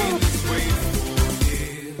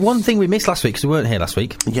 One thing we missed last week, because we weren't here last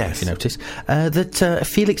week, yes, if you notice, that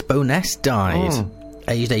Felix Boness died,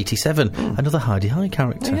 aged 87. Another Heidi High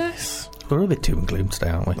character. Yes. We're a bit doom and gloom today,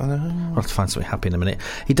 aren't we? I know. We'll have to find something happy in a minute.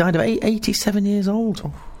 He died of 87 years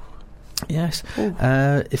old. Yes.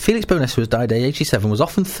 Felix Boness, who died at 87, was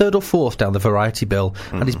often third or fourth down the variety bill,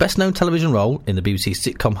 and his best-known television role in the BBC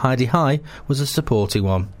sitcom Heidi High was a supporting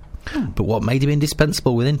one. But what made him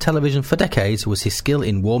indispensable within television for decades was his skill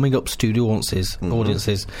in warming up studio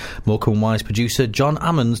audiences. Morecambe & Wise producer John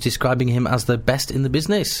Ammons describing him as the best in the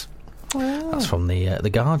business. Wow. That's from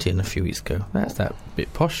the Guardian a few weeks ago. That's that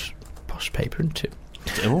bit posh paper, isn't it?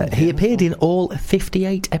 He appeared in all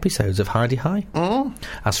 58 episodes of Heidi High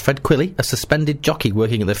as Fred Quilly, a suspended jockey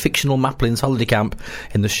working at the fictional Maplin's holiday camp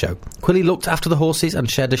in the show. Quilly looked after the horses and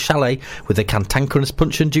shared a chalet with the cantankerous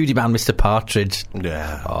Punch and Judy man Mr. Partridge.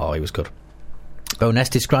 Yeah. Oh, he was good. Boness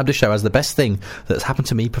described the show as the best thing that's happened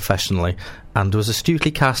to me professionally, and was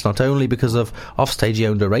astutely cast not only because of offstage he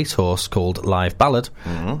owned a racehorse called Live Ballad,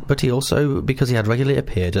 but he also because he had regularly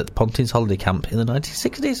appeared at Pontin's holiday camp in the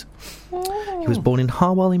 1960s. He was born in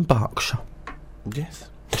Harwell in Berkshire. Yes.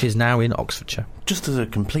 Which is now in Oxfordshire. Just as a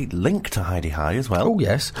complete link to Heidi High as well. Oh,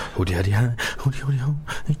 yes.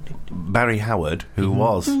 Barry Howard, who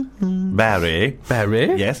was Barry.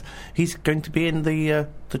 Barry? Yes. He's going to be in the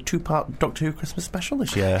two-part Doctor Who Christmas special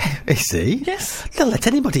this year. Is he? Yes. They'll let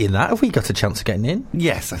anybody in that. Have we got a chance of getting in?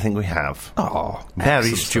 Yes, I think we have. Oh,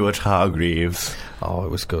 Barry Stewart Hargreaves. Oh,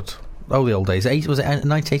 it was good. Oh, the old days. Was it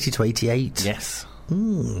 1980 to 88? Yes.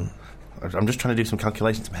 I'm just trying to do some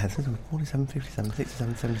calculations in my head. 47, 57,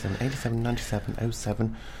 67, 77, 87, 97,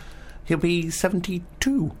 07. He'll be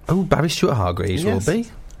 72. Oh, Barry Stewart Hargreaves will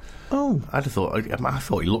be. Oh, I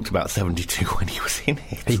thought he looked about 72 when he was in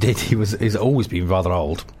it. He did. He's always been rather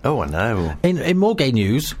old. Oh, I know. In more gay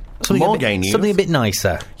news, something a bit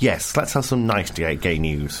nicer. Yes, let's have some nice gay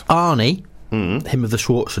news. Arnie, him of the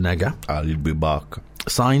Schwarzenegger, I'll be back,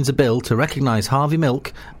 signs a bill to recognise Harvey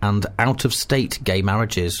Milk and out-of-state gay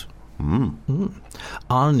marriages.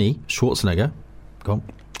 Arnie Schwarzenegger, go on.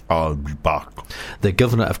 I'll be back. The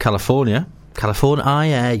governor of California,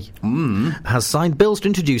 has signed bills to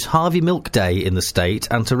introduce Harvey Milk Day in the state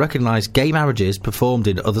and to recognise gay marriages performed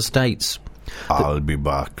in other states. I'll be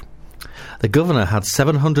back. The governor had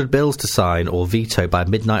 700 bills to sign or veto by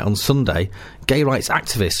midnight on Sunday. Gay rights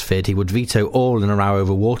activists feared he would veto all in a row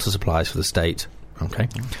over water supplies for the state. Okay.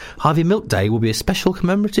 Harvey Milk Day will be a special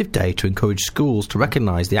commemorative day to encourage schools to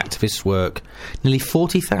recognise the activists' work. Nearly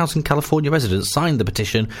 40,000 California residents signed the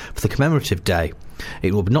petition for the commemorative day.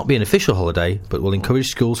 It will not be an official holiday, but will encourage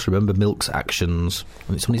schools to remember Milk's actions.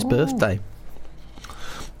 And it's on his birthday.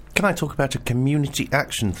 Can I talk about a community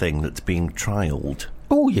action thing that's being trialled?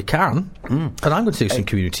 Oh, you can. And I'm going to do some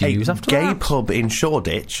community news after that. A gay pub in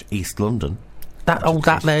Shoreditch, East London. That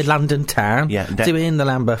there, London town. Yeah. Doing the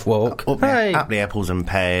Lambeth Walk. Up the apples and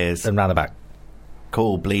pears. And round about.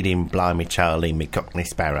 Call bleeding blimey Charlie, me Cockney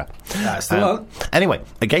Sparrow. That's the one. Anyway,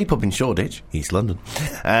 a gay pub in Shoreditch, East London,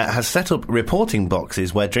 has set up reporting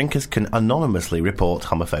boxes where drinkers can anonymously report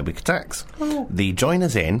homophobic attacks. The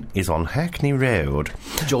Joiners Inn is on Hackney Road.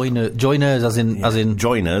 Joiners as in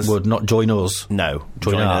joiners. Would not join us. No.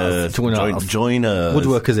 Joiners. Joiners.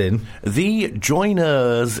 Woodworkers Inn. The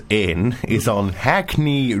Joiners Inn is on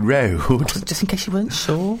Hackney Road. Just in case you weren't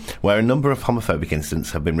sure. Where a number of homophobic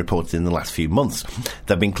incidents have been reported in the last few months.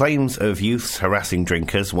 There have been claims of youths harassing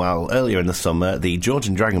drinkers, while earlier in the summer, the George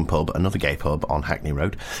and Dragon pub, another gay pub on Hackney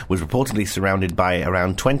Road, was reportedly surrounded by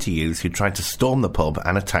around 20 youths who tried to storm the pub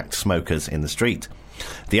and attacked smokers in the street.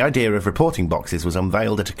 The idea of reporting boxes was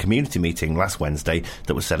unveiled at a community meeting last Wednesday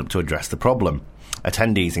that was set up to address the problem.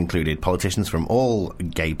 Attendees included politicians from all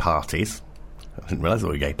gay parties. I didn't realise there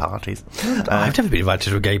were gay parties. I've never been invited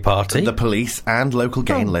to a gay party. The police and local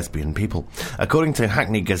gay and lesbian people. According to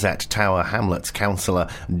Hackney Gazette Tower Hamlets councillor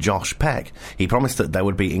Josh Peck, he promised that there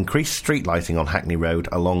would be increased street lighting on Hackney Road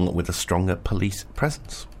along with a stronger police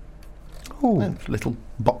presence. Little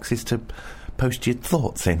boxes to post your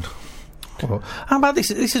thoughts in. How about this?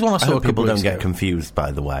 This is one I saw a couple people of don't weeks get ago. confused,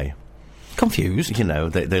 by the way. confused. You know,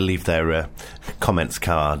 they leave their comments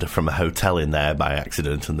card from a hotel in there by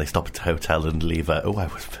accident, and they stop at a hotel and leave I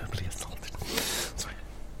was verbally assaulted. Sorry.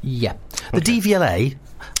 Yeah. The DVLA,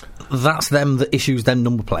 that's them that issues them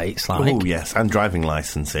number plates, like. Oh, yes, and driving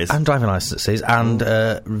licences. And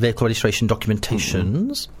vehicle registration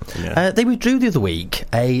documentations. Yeah. They withdrew the other week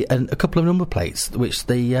a couple of number plates which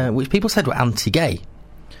people said were anti-gay.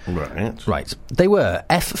 Right. They were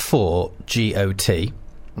F4GOT,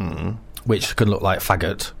 which can look like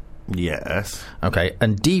faggot. Yes. Okay,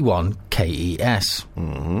 and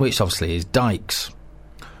D1KES, which obviously is dykes.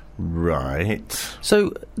 Right.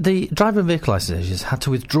 So the driver and vehicle licences had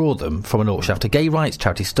to withdraw them from an auction after gay rights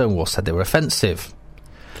charity Stonewall said they were offensive.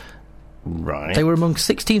 Right. They were among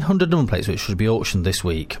 1,600 number plates which should be auctioned last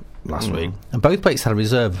week, and both plates had a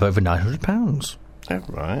reserve of over £900. Oh,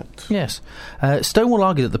 right. Yes. Stonewall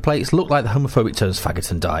argued that the plates look like the homophobic terms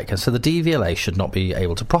faggot and dyke, and so the DVLA should not be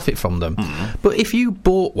able to profit from them. But if you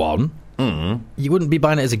bought one, you wouldn't be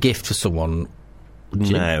buying it as a gift for someone.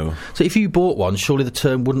 No. So if you bought one, surely the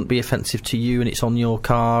term wouldn't be offensive to you and it's on your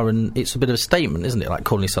car and it's a bit of a statement, isn't it? Like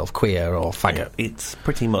calling yourself queer or faggot. It's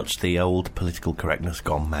pretty much the old political correctness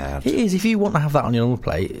gone mad. It is. If you want to have that on your number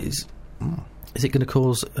plate, is it going to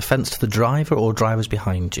cause offence to the driver or drivers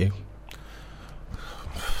behind you?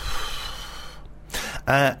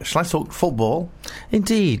 Shall I talk football?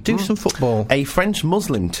 Indeed, do some football. A French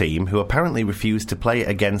Muslim team who apparently refused to play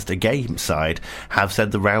against a gay side have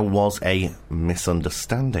said the row was a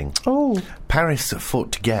misunderstanding. Oh. Paris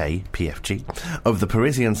Foot Gay, PFG, of the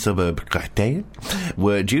Parisian suburb Créteil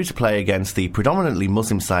were due to play against the predominantly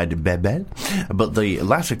Muslim side Bebel, but the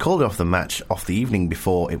latter called off the match off the evening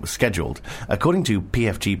before it was scheduled. According to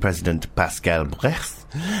PFG President Pascal Brech,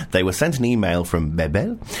 they were sent an email from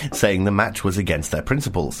Bebel saying the match was against their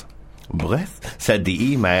principles. Breth said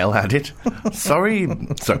the email added, sorry,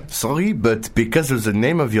 but because of the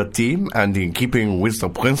name of your team and in keeping with the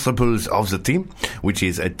principles of the team, which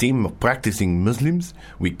is a team of practicing Muslims,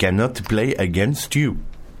 we cannot play against you.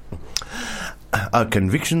 Our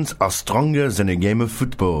convictions are stronger than a game of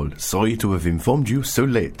football. Sorry to have informed you so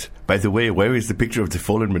late. By the way, where is the picture of the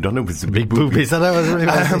fallen Madonna with the big boobies? I know really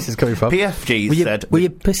where this is coming from. PFG said... Were you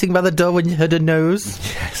pissing by the door when you heard a nose?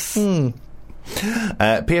 Yes.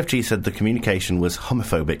 PFG said the communication was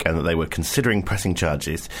homophobic and that they were considering pressing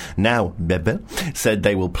charges. Now, Bebel said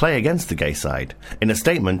they will play against the gay side. In a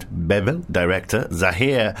statement, Bebel director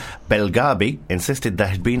Zahir Belgabi insisted there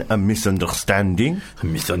had been a misunderstanding.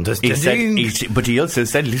 But he also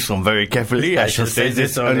said, listen very carefully, I shall say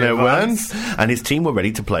this only once. And his team were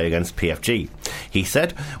ready to play against PFG. He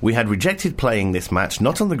said, we had rejected playing this match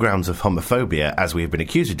not on the grounds of homophobia, as we have been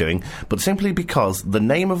accused of doing, but simply because the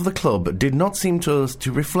name of the club did not seem to us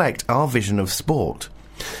to reflect our vision of sport.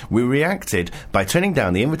 We reacted by turning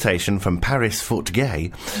down the invitation from Paris Foot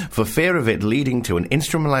Gay for fear of it leading to an I'll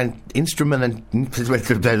start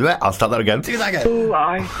that again. Do that again. Oh,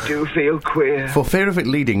 I do feel queer. For fear of it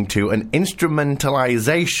leading to an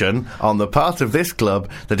instrumentalisation on the part of this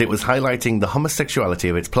club that it was highlighting the homosexuality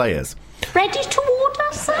of its players. Ready to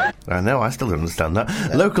order, sir? I know, I still don't understand that.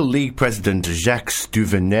 Yeah. Local league president Jacques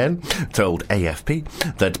Stuvenel told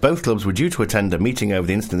AFP that both clubs were due to attend a meeting over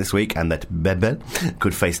the incident this week and that Bebel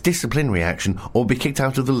could face disciplinary action or be kicked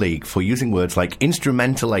out of the league for using words like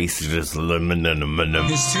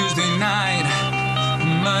instrumentalisation. It's Tuesday night,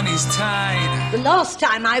 money's tight. The last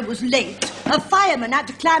time I was late, a fireman had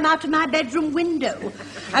to climb out of my bedroom window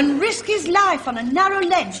and risk his life on a narrow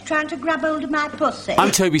ledge trying to grab hold of my pussy.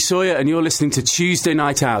 I'm Toby Sawyer and you're listening to Tuesday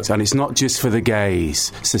Night Out, and it's not just for the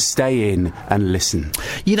gays, so stay in and listen.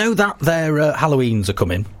 You know that their Halloweens are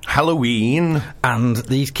coming? Halloween. And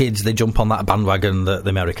these kids, they jump on that bandwagon that the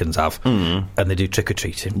Americans have and they do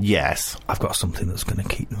trick-or-treating. Yes. I've got something that's going to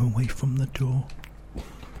keep them away from the door.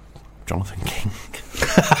 Jonathan King.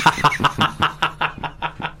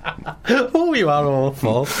 Oh, you are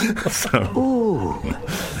awful. Ooh,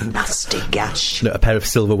 nasty gash. No, a pair of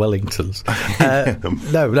silver Wellingtons.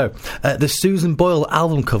 No. The Susan Boyle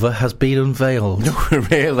album cover has been unveiled. No,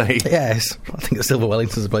 really? Yes. I think the silver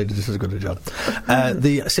Wellingtons have played just as good a job.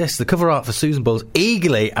 The cover art for Susan Boyle's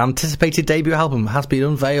eagerly anticipated debut album has been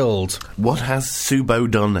unveiled. What has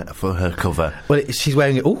Subo done for her cover? Well, she's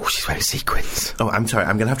wearing sequins. Oh, I'm sorry.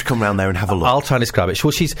 I'm going to have to come round there and have a look. I'll try and describe it.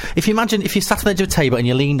 Well, if you imagine if you sat on the edge of a table and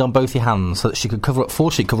you leaned on both your hands so that she could cover up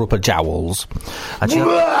her jowls. And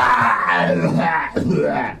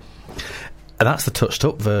that's the touched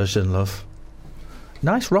up version, love.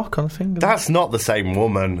 Nice rock on her finger. That's not the same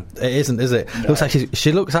woman. It isn't, is it? No. Looks like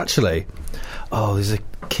she looks actually... Oh, there's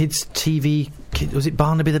kids TV. Was it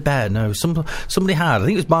Barnaby the Bear? No, somebody had. I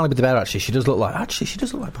think it was Barnaby the Bear. Actually, she does look like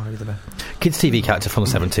Barnaby the Bear. Kids TV character from the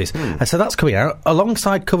 70s. And so that's coming out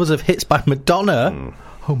alongside covers of hits by Madonna.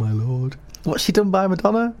 Oh my lord, what's she done by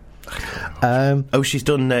Madonna? She's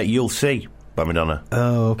done You'll See by Madonna.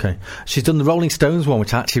 Oh, okay. She's done the Rolling Stones one,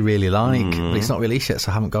 which I actually really like, but it's not released yet,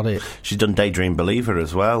 so I haven't got it. She's done Daydream Believer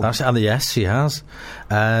as well. Yes, she has.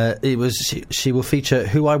 She will feature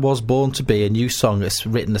Who I Was Born to Be, a new song that's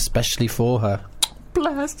written especially for her.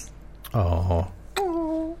 Bless. Oh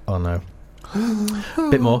no.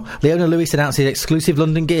 Bit more. Leona Lewis announced his exclusive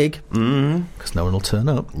London gig because no one will turn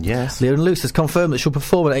up. Yes. Leona Lewis has confirmed that she'll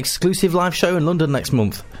perform an exclusive live show in London next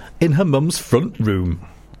month in her mum's front room.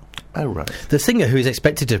 Oh, right. The singer, who is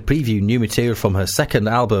expected to preview new material from her second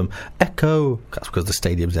album, Echo, that's because the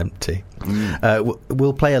stadium's empty,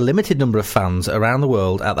 will play a limited number of fans around the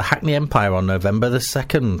world at the Hackney Empire on November the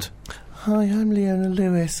 2nd. Hi, I'm Leona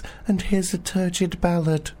Lewis, and here's a turgid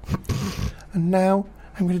ballad. And now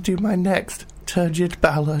I'm going to do my next turgid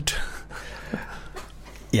ballad.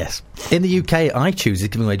 Yes. In the UK, iTunes is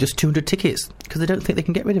giving away just 200 tickets because they don't think they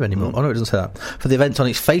can get rid of anymore. Oh, no, it doesn't say that. For the event on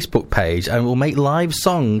its Facebook page, and will make live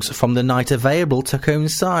songs from the night available to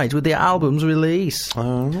coincide with the album's release.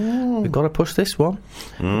 Oh. We've got to push this one.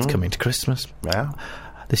 It's coming to Christmas. Yeah.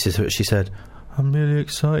 This is what she said. I'm really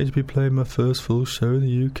excited to be playing my first full show in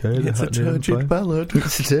the UK. It's a turgid ballad.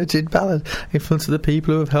 It's a turgid ballad in front of the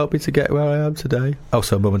people who have helped me to get where I am today. Oh,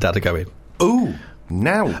 so Mum and Dad are going. Ooh.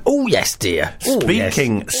 Now. Oh, yes, dear.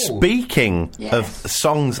 Speaking of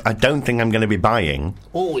songs I don't think I'm going to be buying.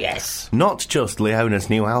 Oh, yes. Not just Leona's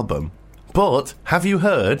new album, but have you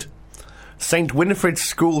heard? St. Winifred's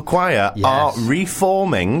School Choir are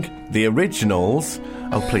reforming the originals.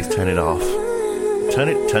 Oh, please turn it off. Turn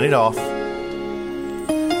it off.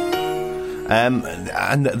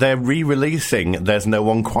 And they're re-releasing There's No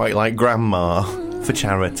One Quite Like Grandma for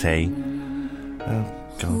charity. Oh,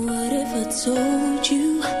 God. What if I told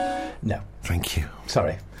you? No. Thank you.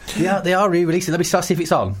 Sorry. They are re-releasing. Let me start see if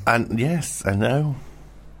it's on. And yes, I know.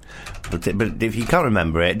 But if you can't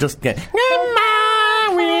remember it, just get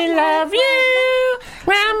Grandma, we love you.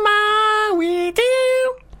 Grandma, we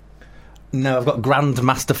do. No, I've got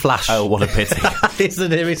Grandmaster Flash. Oh, what a pity.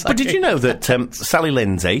 Isn't it? But did you know that Sally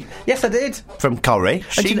Lindsay? Yes, I did. From Corrie.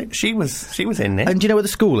 She was in it. And do you know where the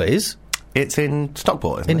school is? It's in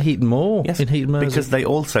Stockport, isn't it? In Heaton Moor. Yes, in Heaton Moor. Because they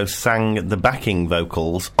also sang the backing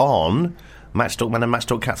vocals on Matchstick Men and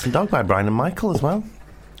Matchstick Cats and Dog by Brian and Michael as well.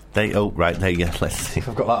 Right, there you go. Let's see if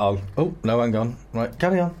I've got that on. Oh, no, hang on. Right,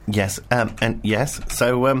 carry on. Yes,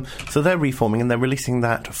 so they're reforming and they're releasing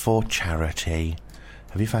that for charity.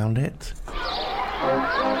 Have you found it?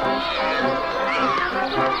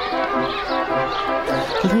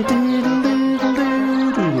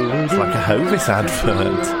 It's like a Hovis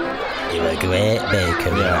advert. You're a great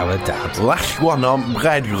baker, our dad. Last one on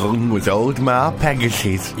bread run was old Ma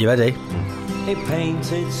Pegasus. You ready? He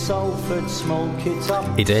painted Salford Smoky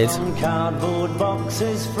Top. He did. On cardboard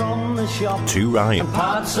boxes from the shop. Too right. And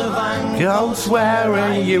parts of Girls where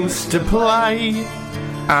I used to play.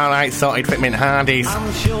 Alright, sorted Fitment Hardies.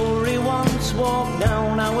 I'm sure he once walked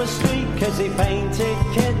down our street, 'cause he painted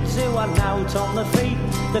kids who are out on the feet.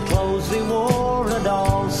 The clothes they wore had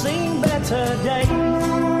all seen better days.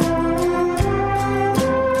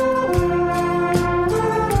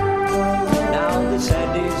 Now they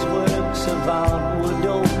said his works of art were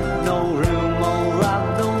dull, no room all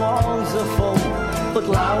that the walls are full. But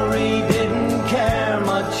Lowry didn't care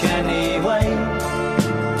much anyway.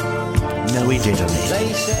 No, he didn't.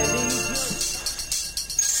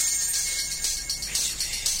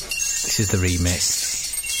 This is the remix.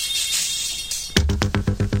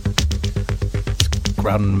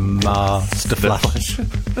 Grandmaster Flash.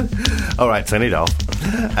 Alright, turn it off.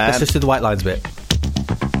 Let's just do the White Lines bit.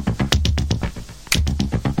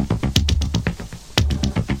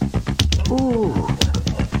 Ooh,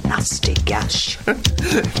 nasty gash.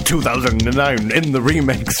 2009 in the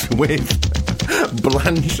remix with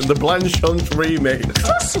the Blanche Hunt remix.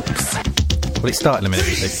 Will it start in a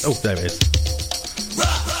minute? Oh, there it is.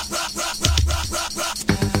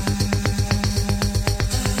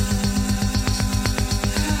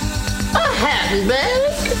 A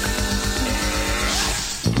handbag?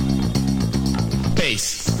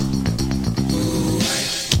 Peace.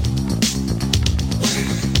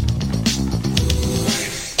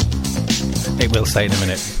 It will say in a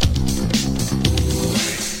minute.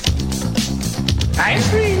 Ice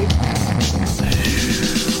cream.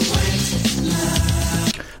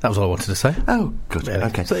 That was all I wanted to say. Oh, good. Really?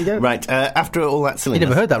 Okay. So there you go. Right, after all that silliness... You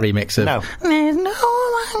never heard that remix of... No. There's no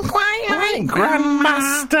one quite like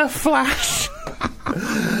Grandmaster Flash.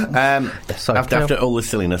 After all the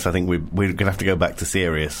silliness, I think we're going to have to go back to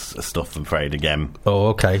serious stuff, I'm afraid, again. Oh,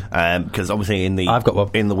 okay. Because obviously in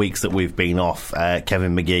the weeks that we've been off,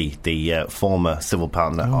 Kevin McGee, the former civil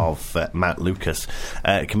partner of Matt Lucas,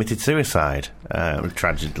 committed suicide.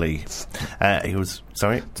 Tragically, he was.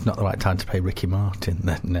 Sorry, it's not the right time to play Ricky Martin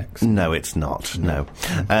next. No, it's not. No,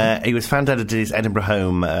 he was found dead at his Edinburgh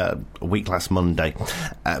home a week last Monday,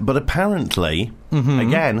 but apparently,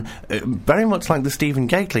 again, very much like the Stephen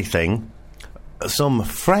Gately thing, some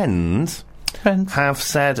friends have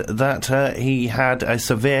said that he had a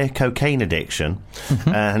severe cocaine addiction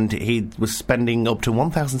and he was spending up to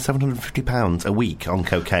 £1,750 a week on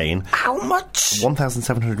cocaine. How much?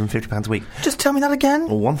 £1,750 a week. Just tell me that again.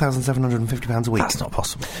 £1,750 a week. That's not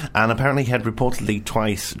possible. And apparently he had reportedly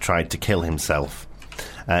twice tried to kill himself.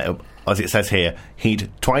 As it says here, he'd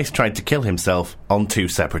twice tried to kill himself on 2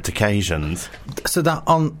 separate occasions. So that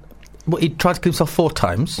on... Well, he tried to kill himself 4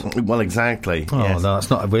 times? Well, exactly. Oh, yes. no, that's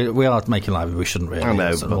not... We are making light of it. We shouldn't really. I know,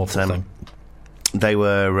 it's an awful thing. They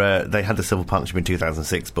were they had the civil partnership in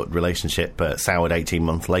 2006, but relationship soured 18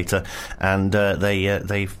 months later, and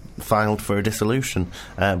they filed for a dissolution.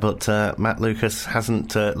 But Matt Lucas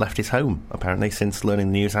hasn't left his home, apparently, since learning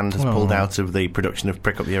the news, and has pulled out of the production of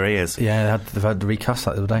Prick Up Your Ears. Yeah, they've had to recast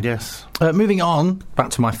that the other day. Yes. Moving on, back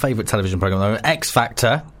to my favourite television programme, though, X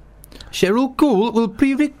Factor. Cheryl Cole will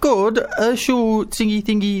pre-record a show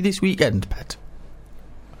thingy this weekend, Pet.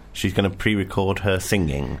 She's going to pre-record her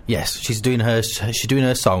singing. Yes, she's doing her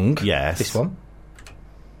song. Yes. This one.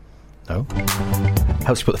 No.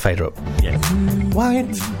 Helps you put the fader up. Yes.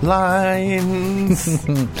 White lines.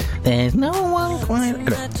 There's no one quite...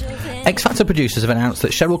 X Factor producers have announced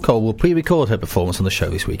that Cheryl Cole will pre-record her performance on the show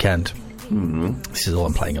this weekend. This is all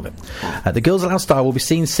I'm playing of it. The Girls Aloud star will be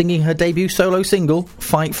seen singing her debut solo single,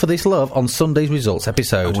 Fight for This Love, on Sunday's results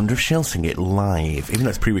episode. I wonder if she'll sing it live, even though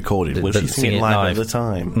it's pre-recorded. Will she sing it live at the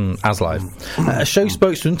time? As live. A show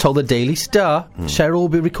spokesman told the Daily Star Cheryl will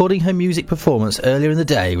be recording her music performance earlier in the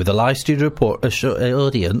day with a live studio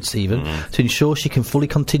audience, even, to ensure she can fully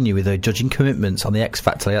continue with her judging commitments on the X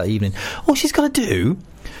Factor that evening. All she's got to do...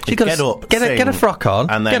 She's got to get a frock on,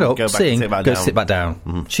 and then get up, go back sing, and sit back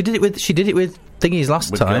down. She did it with thingies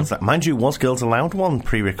last time. Mind you, was Girls Aloud one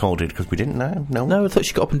pre-recorded? Because we didn't know. No, I thought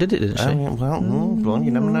she got up and did it, didn't she? Well, you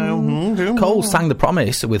never know. Cole sang The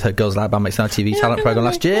Promise with her Girls Aloud Bandmates Now TV talent programme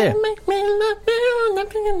last year.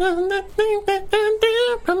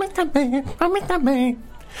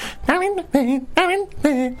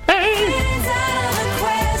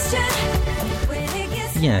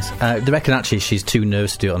 Yes, they reckon actually she's too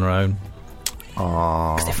nervous to do it on her own.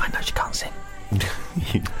 Because they find out she can't sing.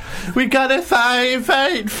 We gotta fight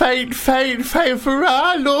for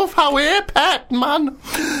our love, how we're pet, man.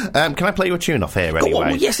 Can I play you a tune off here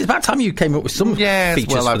anyway? Oh, yes, it's about time you came up with some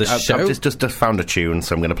features for this show. I've just found a tune,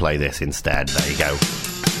 so I'm going to play this instead. There you go.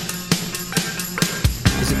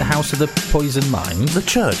 Is it the House of the Poison Mind? The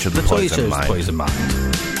Church of the Poison Mind.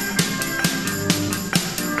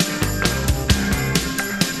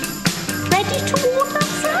 Ready to water,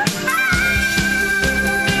 sir?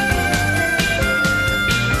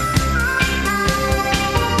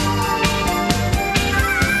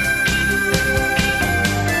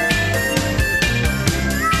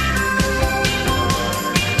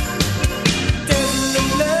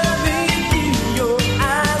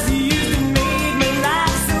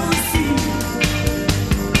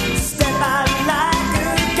 Step out like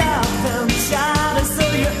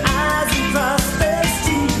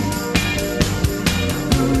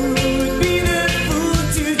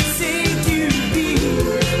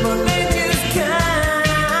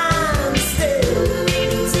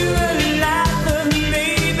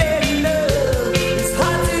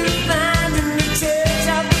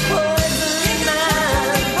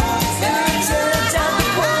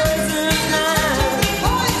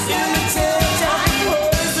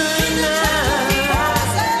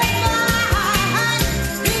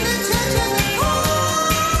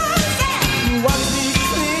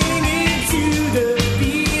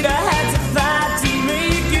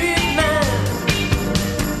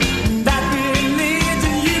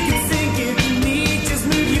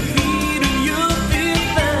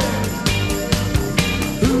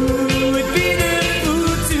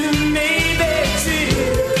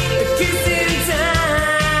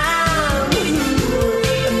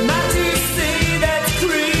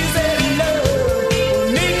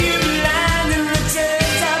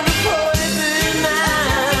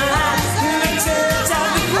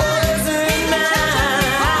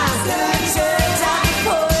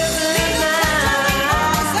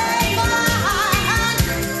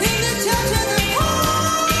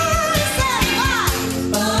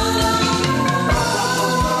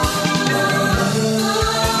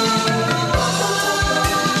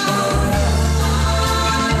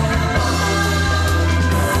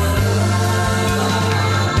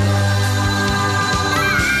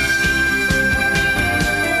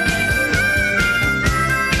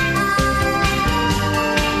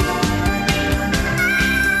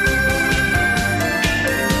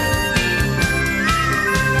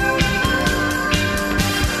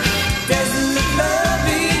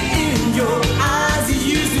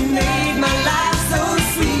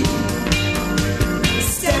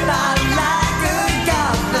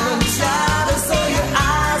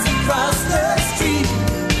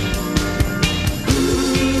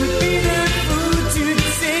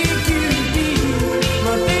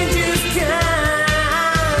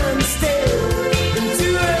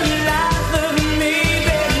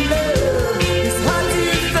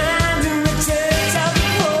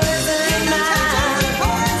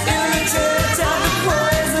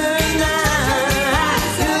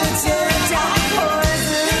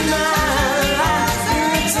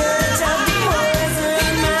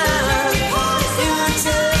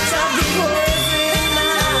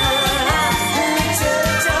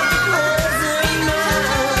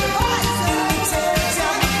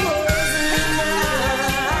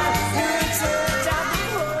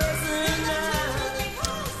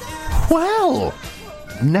Well,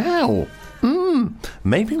 now,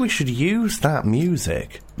 maybe we should use that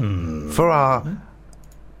music for our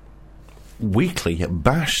weekly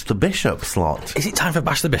Bash the Bishop slot. Is it time for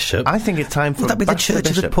Bash the Bishop? I think it's time for Would that be Bash the Church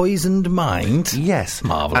of the Bishop. Poisoned Mind? Yes.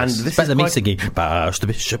 Marvellous. And this better is than me quite- singing Bash the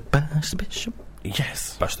Bishop, Bash the Bishop.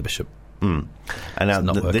 Yes. Bash the Bishop. And now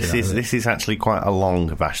not working this out, is is it? this is actually quite a long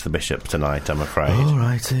Bash the Bishop tonight, I'm afraid. All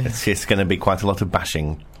righty. It's going to be quite a lot of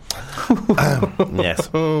bashing. Yes.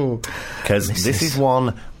 Because this is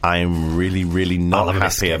one I'm really, really not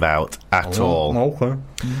happy about at all. Okay.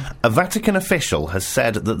 A Vatican official has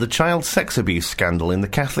said that the child sex abuse scandal in the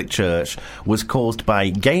Catholic Church was caused by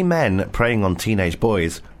gay men preying on teenage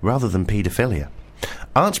boys rather than paedophilia.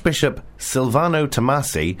 Archbishop Silvano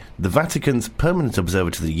Tomasi, the Vatican's permanent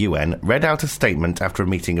observer to the UN, read out a statement after a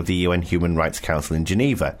meeting of the UN Human Rights Council in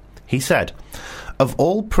Geneva. He said, "Of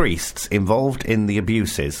all priests involved in the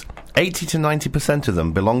abuses, 80 to 90% of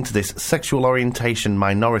them belong to this sexual orientation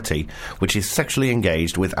minority, which is sexually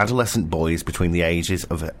engaged with adolescent boys between the ages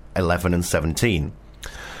of 11 and 17.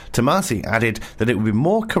 Tomasi added that it would be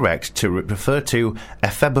more correct to refer to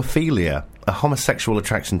ephebophilia, a homosexual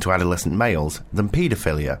attraction to adolescent males, than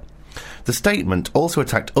paedophilia. The statement also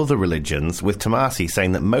attacked other religions, with Tomasi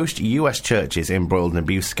saying that most US churches embroiled in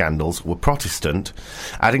abuse scandals were Protestant,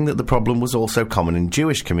 adding that the problem was also common in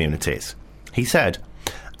Jewish communities. He said,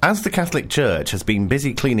 "As the Catholic Church has been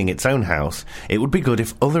busy cleaning its own house, it would be good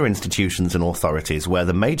if other institutions and authorities where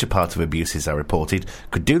the major part of abuses are reported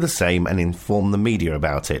could do the same and inform the media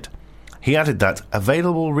about it." He added that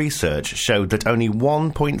available research showed that only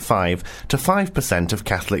 1.5 to 5% of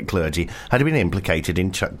Catholic clergy had been implicated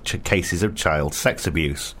in cases of child sex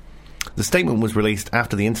abuse. The statement was released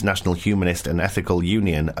after the International Humanist and Ethical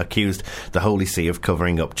Union accused the Holy See of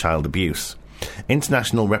covering up child abuse.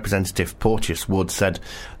 International Representative Porteous Wood said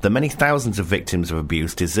the many thousands of victims of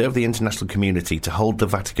abuse deserve the international community to hold the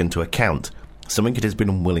Vatican to account, something it has been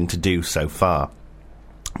unwilling to do so far.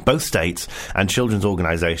 Both states and children's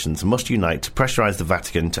organisations must unite to pressurise the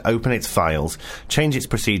Vatican to open its files, change its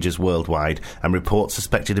procedures worldwide, and report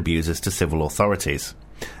suspected abusers to civil authorities.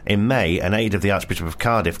 In May, an aide of the Archbishop of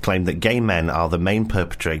Cardiff claimed that gay men are the main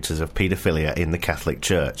perpetrators of paedophilia in the Catholic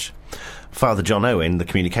Church. Father John Owen, the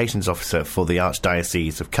communications officer for the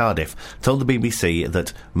Archdiocese of Cardiff, told the BBC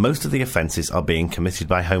that most of the offences are being committed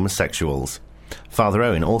by homosexuals. Father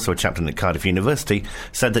Owen, also a chaplain at Cardiff University,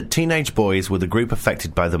 said that teenage boys were the group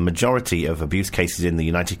affected by the majority of abuse cases in the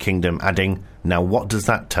United Kingdom, adding, "Now what does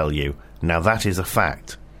that tell you? Now that is a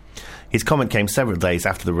fact." His comment came several days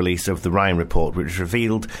after the release of the Ryan Report, which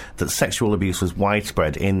revealed that sexual abuse was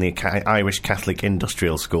widespread in the Irish Catholic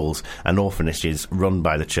industrial schools and orphanages run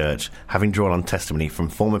by the Church, having drawn on testimony from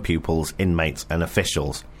former pupils, inmates and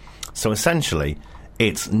officials. So essentially,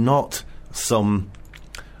 it's not some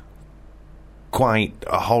quite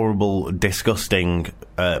horrible, disgusting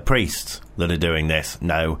priests that are doing this.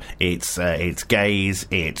 No, it's gays,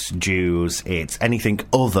 it's Jews, it's anything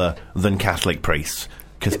other than Catholic priests.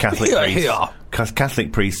 Because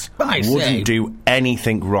Catholic priests wouldn't do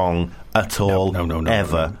anything wrong at all,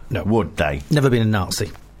 ever, would they? Never been a Nazi.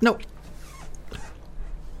 No.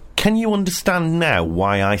 Can you understand now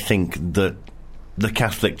why I think that the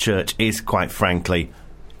Catholic Church is, quite frankly,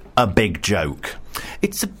 a big joke?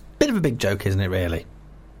 It's a bit of a big joke, isn't it, really?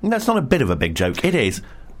 No, it's not a bit of a big joke. It is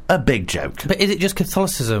a big joke. But is it just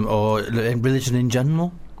Catholicism or religion in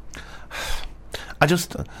general?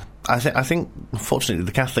 I think, unfortunately,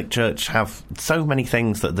 the Catholic Church have so many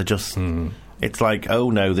things that they're just... It's like,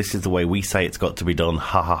 oh no, this is the way we say it's got to be done.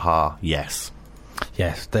 Ha ha ha, yes.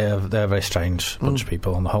 Yes, they're a very strange bunch of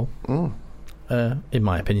people on the whole, in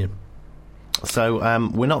my opinion. So,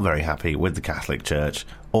 we're not very happy with the Catholic Church,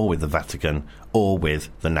 or with the Vatican, or with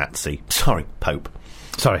the Pope.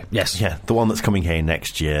 Sorry, yes. Yeah, the one that's coming here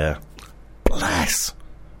next year. Bless!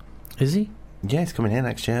 Is he? Yeah, he's coming here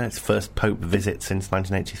next year. It's first Pope visit since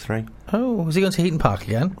 1983. Oh, is he going to Heaton Park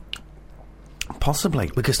again?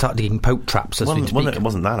 Possibly. We could start digging Pope traps as we speak. Well, it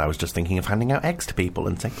wasn't that. I was just thinking of handing out eggs to people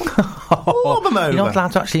and saying, lob them over. You're not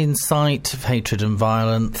allowed to actually incite hatred and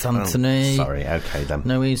violence, Anthony. Oh, sorry, okay then.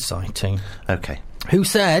 No inciting. Okay. Who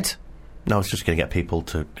said? No, I was just going to get people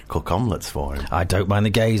to cook omelettes for him. I don't mind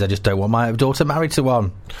the gays, I just don't want my daughter married to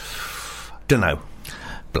one. Dunno.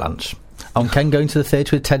 Blanche. On Ken going to the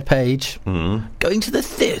theatre with Ted Page. Going to the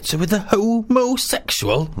theatre with a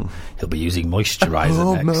homosexual. He'll be using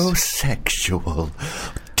moisturiser next. Homosexual.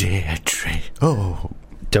 Deirdre. Oh.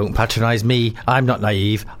 Don't patronise me. I'm not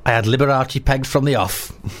naive. I had Liberace pegged from the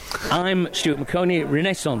off. I'm Stuart McConey,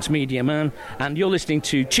 Renaissance Media Man, and you're listening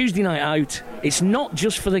to Tuesday Night Out. It's not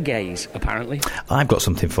just for the gays, apparently. I've got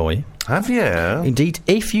something for you. Have you? Indeed,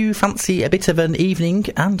 if you fancy a bit of an evening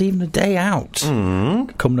and even a day out,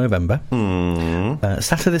 come November,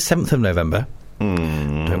 Saturday the 7th of November.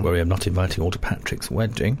 Don't worry, I'm not inviting all to Patrick's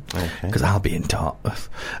wedding, because I'll be in Dartmouth.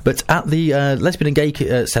 But at the Lesbian and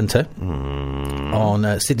Gay Centre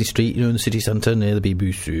on Sydney Street, in the city centre near the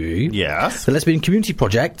BBC, yes, the Lesbian Community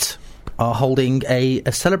Project are holding a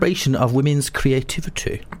celebration of women's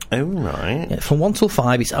creativity. Oh, right. Yeah, from 1 till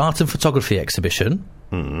 5, it's art and photography exhibition,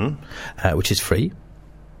 which is free.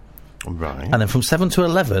 Right. And then from 7 to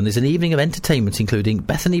 11 is an evening of entertainment including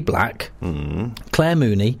Bethany Black, Claire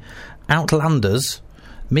Mooney, Outlanders,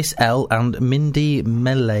 Miss L and Mindy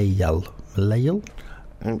Malayal.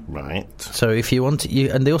 Right. So if you want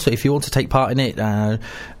if you want to take part in it, and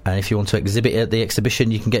if you want to exhibit at the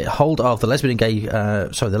exhibition, you can get hold of the Lesbian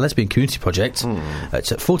Community Project.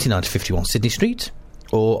 It's at 49 to 51 Sydney Street,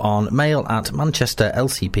 or on mail at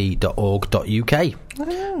manchesterlcp.org.uk. If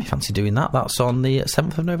you fancy doing that, that's on the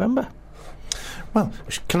 7th of November. Well,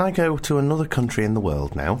 can I go to another country in the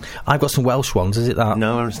world now? I've got some Welsh ones, is it that?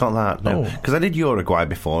 No, it's not that, no. Because I did Uruguay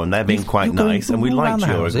before, and they're being quite nice, and we liked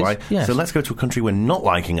Uruguay. Yes. So let's go to a country we're not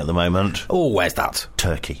liking at the moment. Oh, where's that?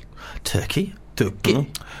 Turkey. Turkey?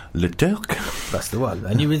 Le Turc. That's the one.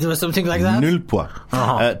 And you there was something like that? Nul point.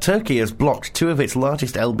 Turkey has blocked two of its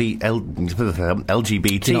largest LGBT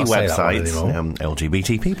websites.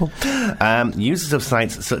 LGBT people. Users of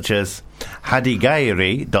sites such as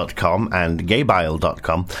hadigairi.com and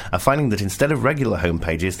gaybile.com are finding that instead of regular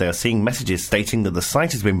homepages, they are seeing messages stating that the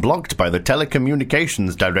site has been blocked by the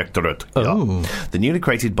Telecommunications Directorate. Oh. The newly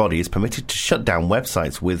created body is permitted to shut down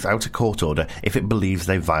websites without a court order if it believes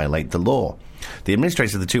they violate the law. The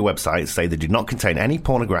administrators of the two websites say they do not contain any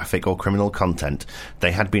pornographic or criminal content.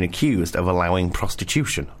 They had been accused of allowing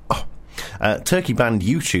prostitution. Turkey banned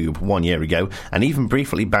YouTube 1 year ago and even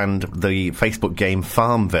briefly banned the Facebook game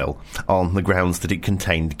Farmville on the grounds that it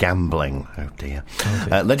contained gambling. Oh dear.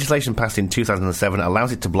 Legislation passed in 2007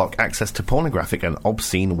 allows it to block access to pornographic and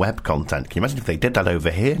obscene web content. Can you imagine if they did that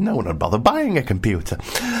over here? No one would bother buying a computer.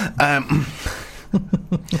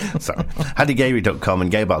 So, hadigairi.com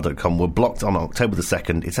and gaybile.com were blocked on October the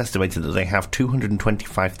 2nd. It's estimated that they have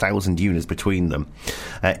 225,000 users between them.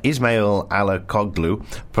 Ismail Alakoglu,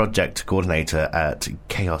 project coordinator at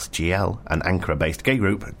Chaos GL, an Ankara-based gay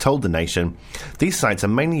group, told The Nation, "These sites are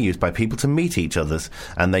mainly used by people to meet each other,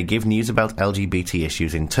 and they give news about LGBT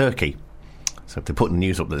issues in Turkey." So if they put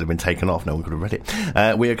news up that had been taken off, no one could have read it.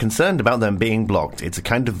 "We are concerned about them being blocked. It's a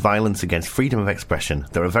kind of violence against freedom of expression.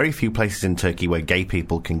 There are very few places in Turkey where gay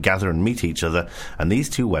people can gather and meet each other, and these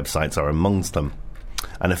two websites are amongst them."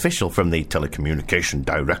 An official from the Telecommunication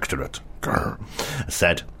Directorate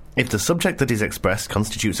said, "If the subject that is expressed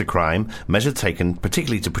constitutes a crime, measures taken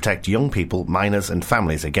particularly to protect young people, minors and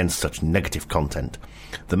families against such negative content.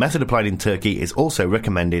 The method applied in Turkey is also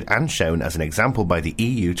recommended and shown as an example by the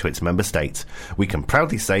EU to its member states. We can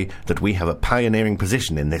proudly say that we have a pioneering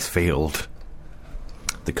position in this field."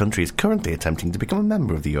 The country is currently attempting to become a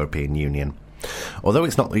member of the European Union. Although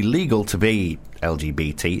it's not illegal to be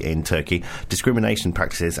LGBT in Turkey, discrimination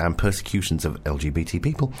practices and persecutions of LGBT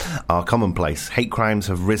people are commonplace. Hate crimes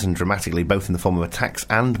have risen dramatically, both in the form of attacks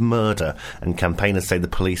and murder, and campaigners say the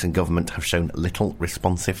police and government have shown little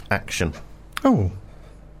responsive action. Oh.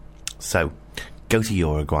 So, go to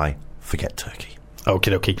Uruguay, forget Turkey.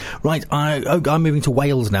 Okie dokie. Right, I'm moving to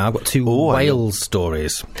Wales now. I've got two Wales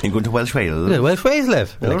stories. You're going to Welsh Wales? Yeah, Welsh Wales,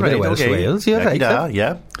 live. Welsh Wales, yeah, right.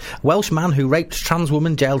 Yeah. Welsh man who raped trans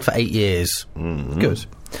woman jailed for 8 years. Good.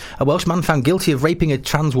 A Welsh man found guilty of raping a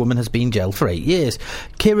trans woman has been jailed for 8 years.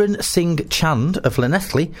 Kiran Singh Chand of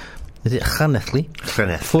Llanelli, is it Llanelli?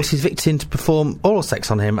 Forced his victim to perform oral sex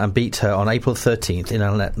on him and beat her on April 13th in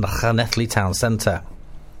a Llanelli town centre.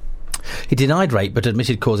 He denied rape but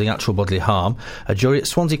admitted causing actual bodily harm. A jury at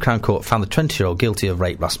Swansea Crown Court found the 20-year-old guilty of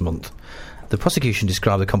rape last month. The prosecution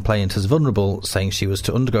described the complainant as vulnerable, saying she was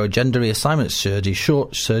to undergo a gender reassignment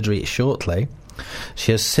surgery shortly.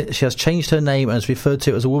 She has changed her name and is referred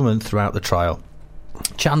to as a woman throughout the trial.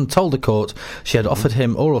 Chan told the court she had offered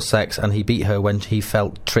him oral sex and he beat her when he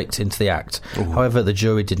felt tricked into the act. However, the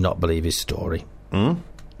jury did not believe his story.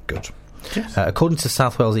 Good. Yes. According to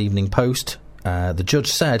South Wales Evening Post, the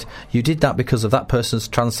judge said, "You did that because of that person's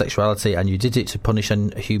transsexuality and you did it to punish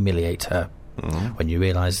and humiliate her when you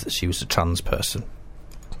realised that she was a trans person."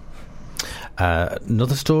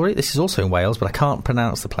 Another story, this is also in Wales, but I can't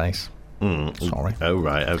pronounce the place. Sorry. Oh,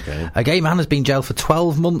 right, okay. A gay man has been jailed for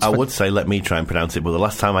 12 months. I would say let me try and pronounce it, but the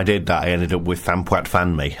last time I did that, I ended up with Thampuat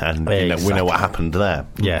Fanme, and we know what happened there.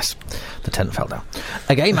 Yes, the tent fell down.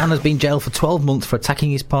 A gay man has been jailed for 12 months for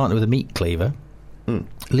attacking his partner with a meat cleaver.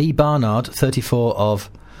 Lee Barnard, 34, of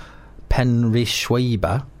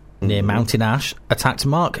Penrishweba, near Mountain Ash, attacked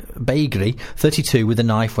Mark Bagery, 32, with a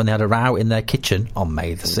knife when they had a row in their kitchen on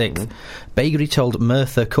May the 6th. Bagery told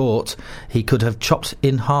Merthyr Court he could have been chopped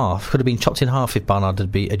in half if Barnard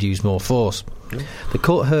had used more force. The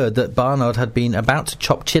court heard that Barnard had been about to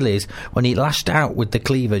chop chilies when he lashed out with the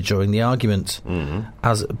cleaver during the argument.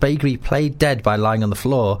 As Bagery played dead by lying on the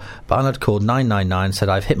floor, Barnard called 999, said,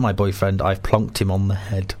 "I've hit my boyfriend, I've plonked him on the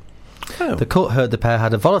head." The court heard the pair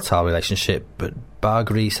had a volatile relationship, but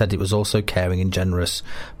Bagery said it was also caring and generous.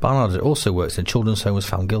 Barnard had also worked in a children's home, was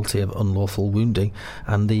found guilty of unlawful wounding,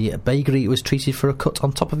 and the Bagery was treated for a cut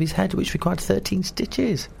on top of his head, which required 13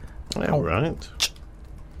 stitches. Right.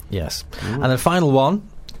 Yes. And the final one.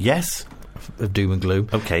 Yes. Of doom and gloom.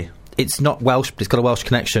 Okay. It's not Welsh, but it's got a Welsh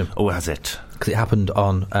connection. Oh, has it? Because it happened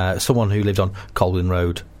on someone who lived on Colwyn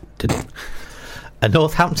Road. A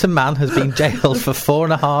Northampton man has been jailed for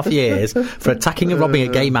 4.5 years for attacking and robbing a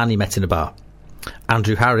gay man he met in a bar.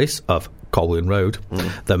 Andrew Harris, of Colwyn Road,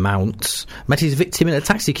 the Mounts, met his victim in a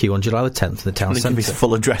taxi queue on July the 10th in the town centre. Give his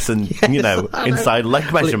full address and, inside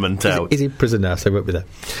leg measurement out. He's in prison now, so he won't be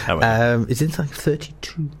there. He's inside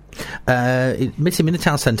 32. He met him in the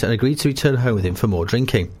town centre and agreed to return home with him for more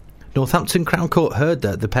drinking. Northampton Crown Court heard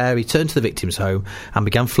that the pair returned to the victim's home and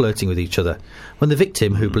began flirting with each other. When the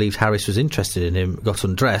victim, who believed Harris was interested in him, got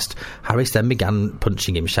undressed, Harris then began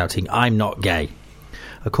punching him, shouting, "I'm not gay."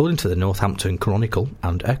 According to the Northampton Chronicle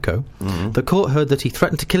and Echo, the court heard that he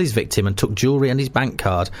threatened to kill his victim and took jewellery and his bank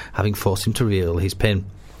card, having forced him to reveal his PIN.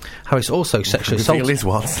 Harris also sexually assaulted... Reveal his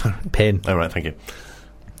what? PIN. Oh, right, thank you.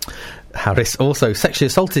 Harris also sexually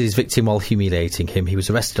assaulted his victim while humiliating him. He was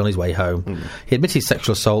arrested on his way home. He admitted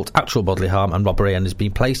sexual assault, actual bodily harm and robbery, and has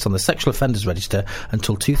been placed on the sexual offenders register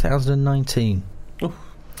until 2019.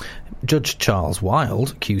 Judge Charles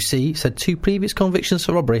Wilde, QC, said 2 previous convictions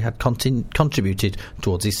for robbery had contributed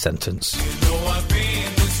towards his sentence.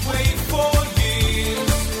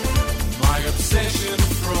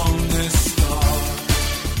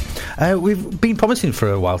 We've been promising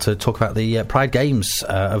for a while to talk about the Pride Games.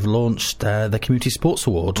 Have launched the Community Sports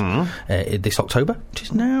Award this October, which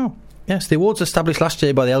is now. Yes, the awards established last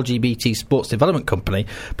year by the LGBT sports development company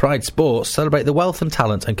Pride Sports celebrate the wealth and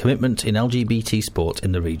talent and commitment in LGBT sport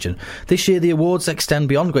in the region. This year the awards extend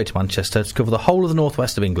beyond Greater Manchester to cover the whole of the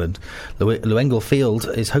northwest of England. Louengle Field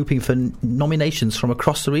is hoping for nominations from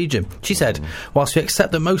across the region. She said, "Whilst we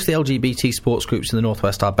accept that most of the LGBT sports groups in the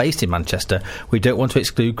northwest are based in Manchester, we don't want to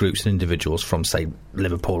exclude groups and individuals from, say,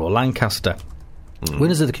 Liverpool or Lancaster."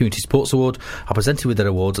 Winners of the Community Sports Award are presented with their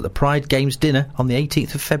awards at the Pride Games dinner on the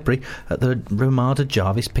 18th of February at the Ramada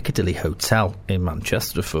Jarvis Piccadilly Hotel in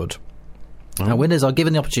Manchesterford. Now, winners are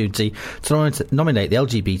given the opportunity to nominate the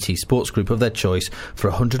LGBT sports group of their choice for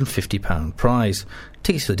a £150 prize.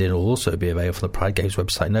 Tickets for the dinner will also be available from the Pride Games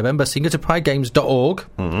website in November, so you can go to pridegames.org,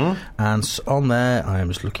 and on there, I am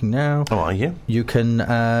just looking now. Oh, are you? You can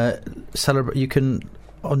celebrate. You can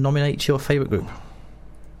nominate your favourite group.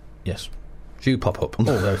 Yes. Do pop up. Oh,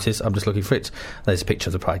 there it is. I'm just looking for it. There's a picture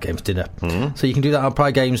of the Pride Games dinner. So you can do that on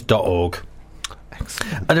pridegames.org.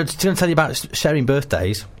 Excellent. And do you want to tell you about sharing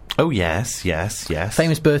birthdays? Oh, yes.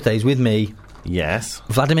 Famous birthdays with me. Yes.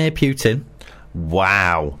 Vladimir Putin.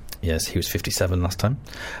 Wow. Yes, he was 57 last time.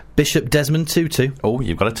 Bishop Desmond Tutu. Oh,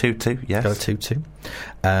 you've got a tutu, yes. Got a tutu.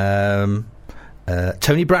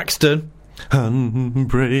 Tony Braxton.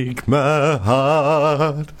 Unbreak my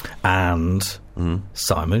heart. And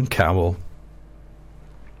Simon Cowell.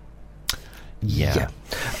 Yeah.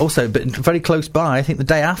 Also, but very close by, I think the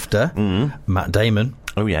day after, Matt Damon.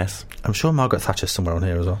 Oh, yes. I'm sure Margaret Thatcher's somewhere on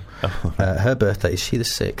here as well. Her birthday, is she the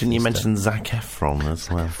 6th? Didn't you mention Zac Efron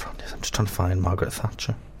as well? Yes, I'm just trying to find Margaret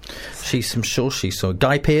Thatcher. I'm sure she's so.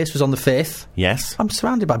 Guy Pearce was on the 5th. Yes. I'm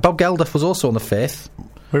surrounded by. Bob Geldof was also on the 5th.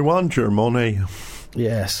 We want your money.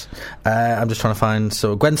 Yes. I'm just trying to find.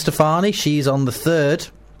 So, Gwen Stefani, she's on the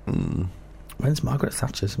 3rd. When's Margaret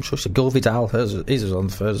Thatcher's? I'm sure she's. Gul Vidal, hers is on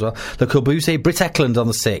the 3rd as well. Le Corbusier, Britt Eklund on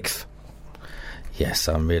the 6th. Yes,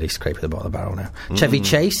 I'm really scraping the bottom of the barrel now. Chevy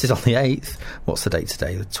Chase is on the 8th. What's the date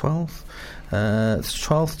today? The 12th? It's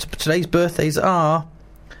 12th. Today's birthdays are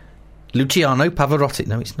Luciano Pavarotti.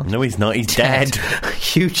 No, it's not. No, he's not. He's dead.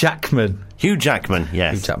 Hugh Jackman. Hugh Jackman,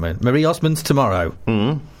 yes. Hugh Jackman. Marie Osmond's tomorrow.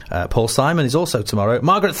 Paul Simon is also tomorrow.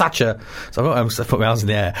 Margaret Thatcher. So I put my hands in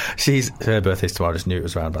the air. Her birthday's tomorrow. I just knew it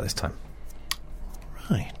was around by this time.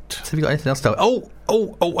 Right. So have you got anything else to tell?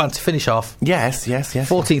 Oh, and to finish off. Yes.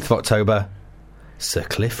 14th of October, Sir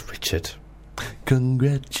Cliff Richard.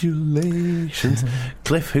 Congratulations.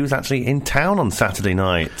 Cliff, who's actually in town on Saturday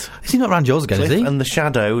night. Is he not round yours again, Cliff is he? and the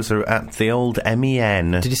Shadows are at the old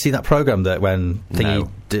MEN. Did you see that programme that when Thingy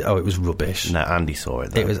No. did? Oh, it was rubbish. No, Andy saw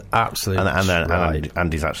it, though. It was absolutely and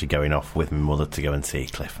Andy's actually going off with my mother to go and see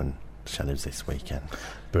Cliff and Shadows this weekend.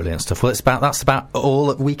 Brilliant stuff. Well, that's about all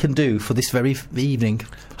that we can do for this very evening.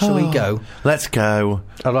 Shall we go? Let's go.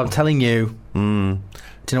 Oh, I'm telling you. Do you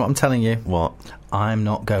know what I'm telling you? What? I'm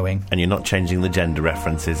not going. And you're not changing the gender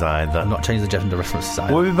references either. I'm not changing the gender references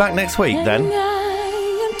either. We'll be back next week then.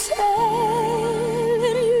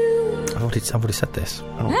 I've already said this.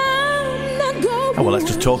 Oh, well, let's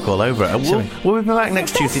just talk all over it. We'll be back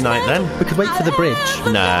next Tuesday night then. We could wait for the bridge.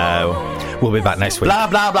 No. We'll be back next week. Blah,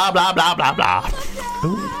 blah, blah, blah, blah, blah, blah.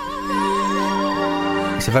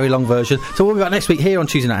 It's a very long version. So we'll be back next week here on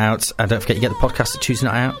Tuesday Night Out. And don't forget, you get the podcast at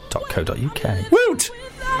tuesdaynightout.co.uk. Woot!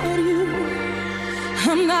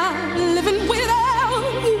 I'm not living without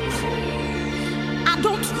you. I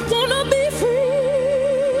don't wanna be free.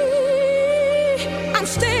 I'm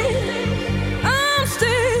staying.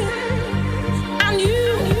 And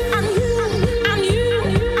you.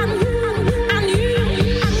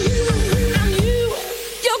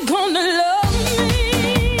 You're gonna love me.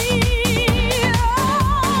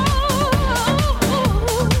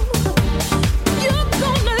 You're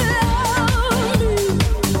gonna love me.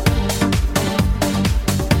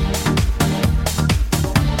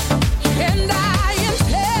 And I am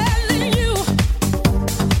telling you,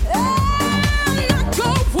 I'm not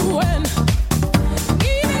going.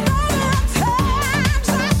 Even though there are times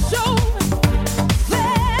I show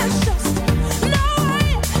there's just no way,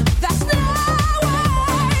 that's no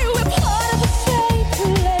way. We're part of the same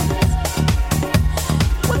place.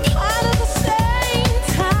 We're part of the same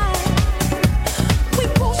time. We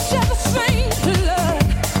both share the same blood.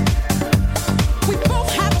 We both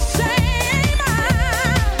have the same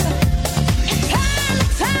mind. And time to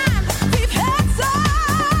time, we've had so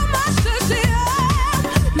much to share.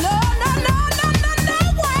 No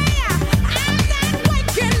way. I'm not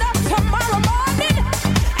waking up tomorrow morning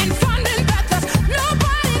and finding that there's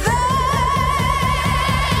nobody there.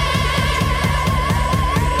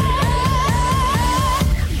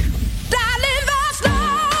 Darling, there's no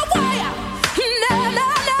way. No way.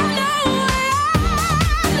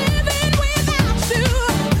 I'm living without you.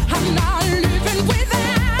 I'm not living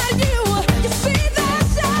without you. You see, there's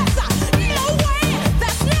just no way.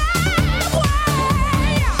 There's no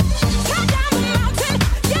way. Tear down the mountain,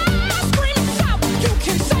 yeah, scream and shout. You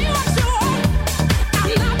can say what you want.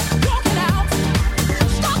 I'm not walking out.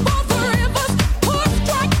 Stop both the rivers, push,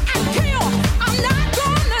 strike, and kill. I'm not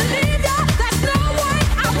gonna leave you. There's no way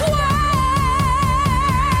I will.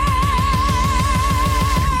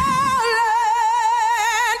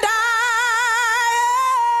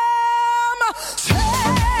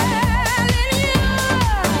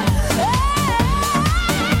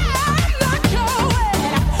 And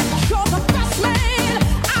you're the best man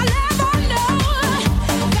I'll ever know.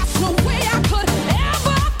 That's no way I could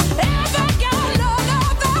ever go. No,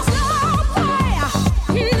 there's no way.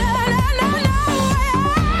 No way.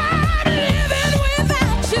 I'm living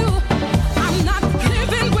without you. I'm not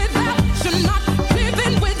living without you. Not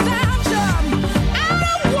living without you. I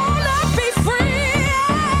don't wanna be free.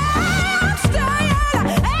 I'm staying.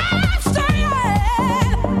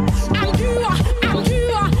 And you're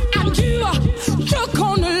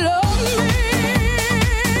gonna love me.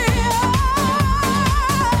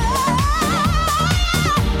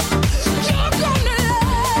 You're gonna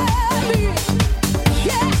love me.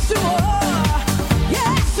 Yes, you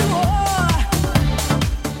are.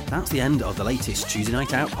 That's the end of the latest Tuesday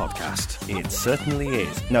Night Out podcast. It certainly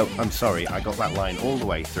is. No, I'm sorry. I got that line all the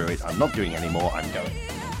way through it. I'm not doing any more. I'm going.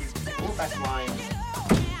 All the best lines.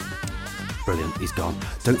 Brilliant, he's gone.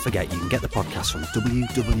 Don't forget, you can get the podcast from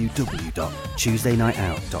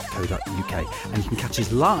www.tuesdaynightout.co.uk and you can catch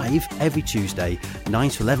us live every Tuesday, 9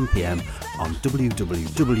 to 11pm on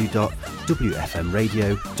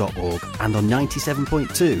www.wfmradio.org and on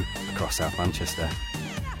 97.2 across South Manchester.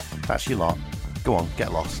 That's your lot. Go on,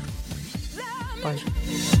 get lost. Bye.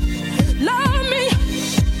 Love me.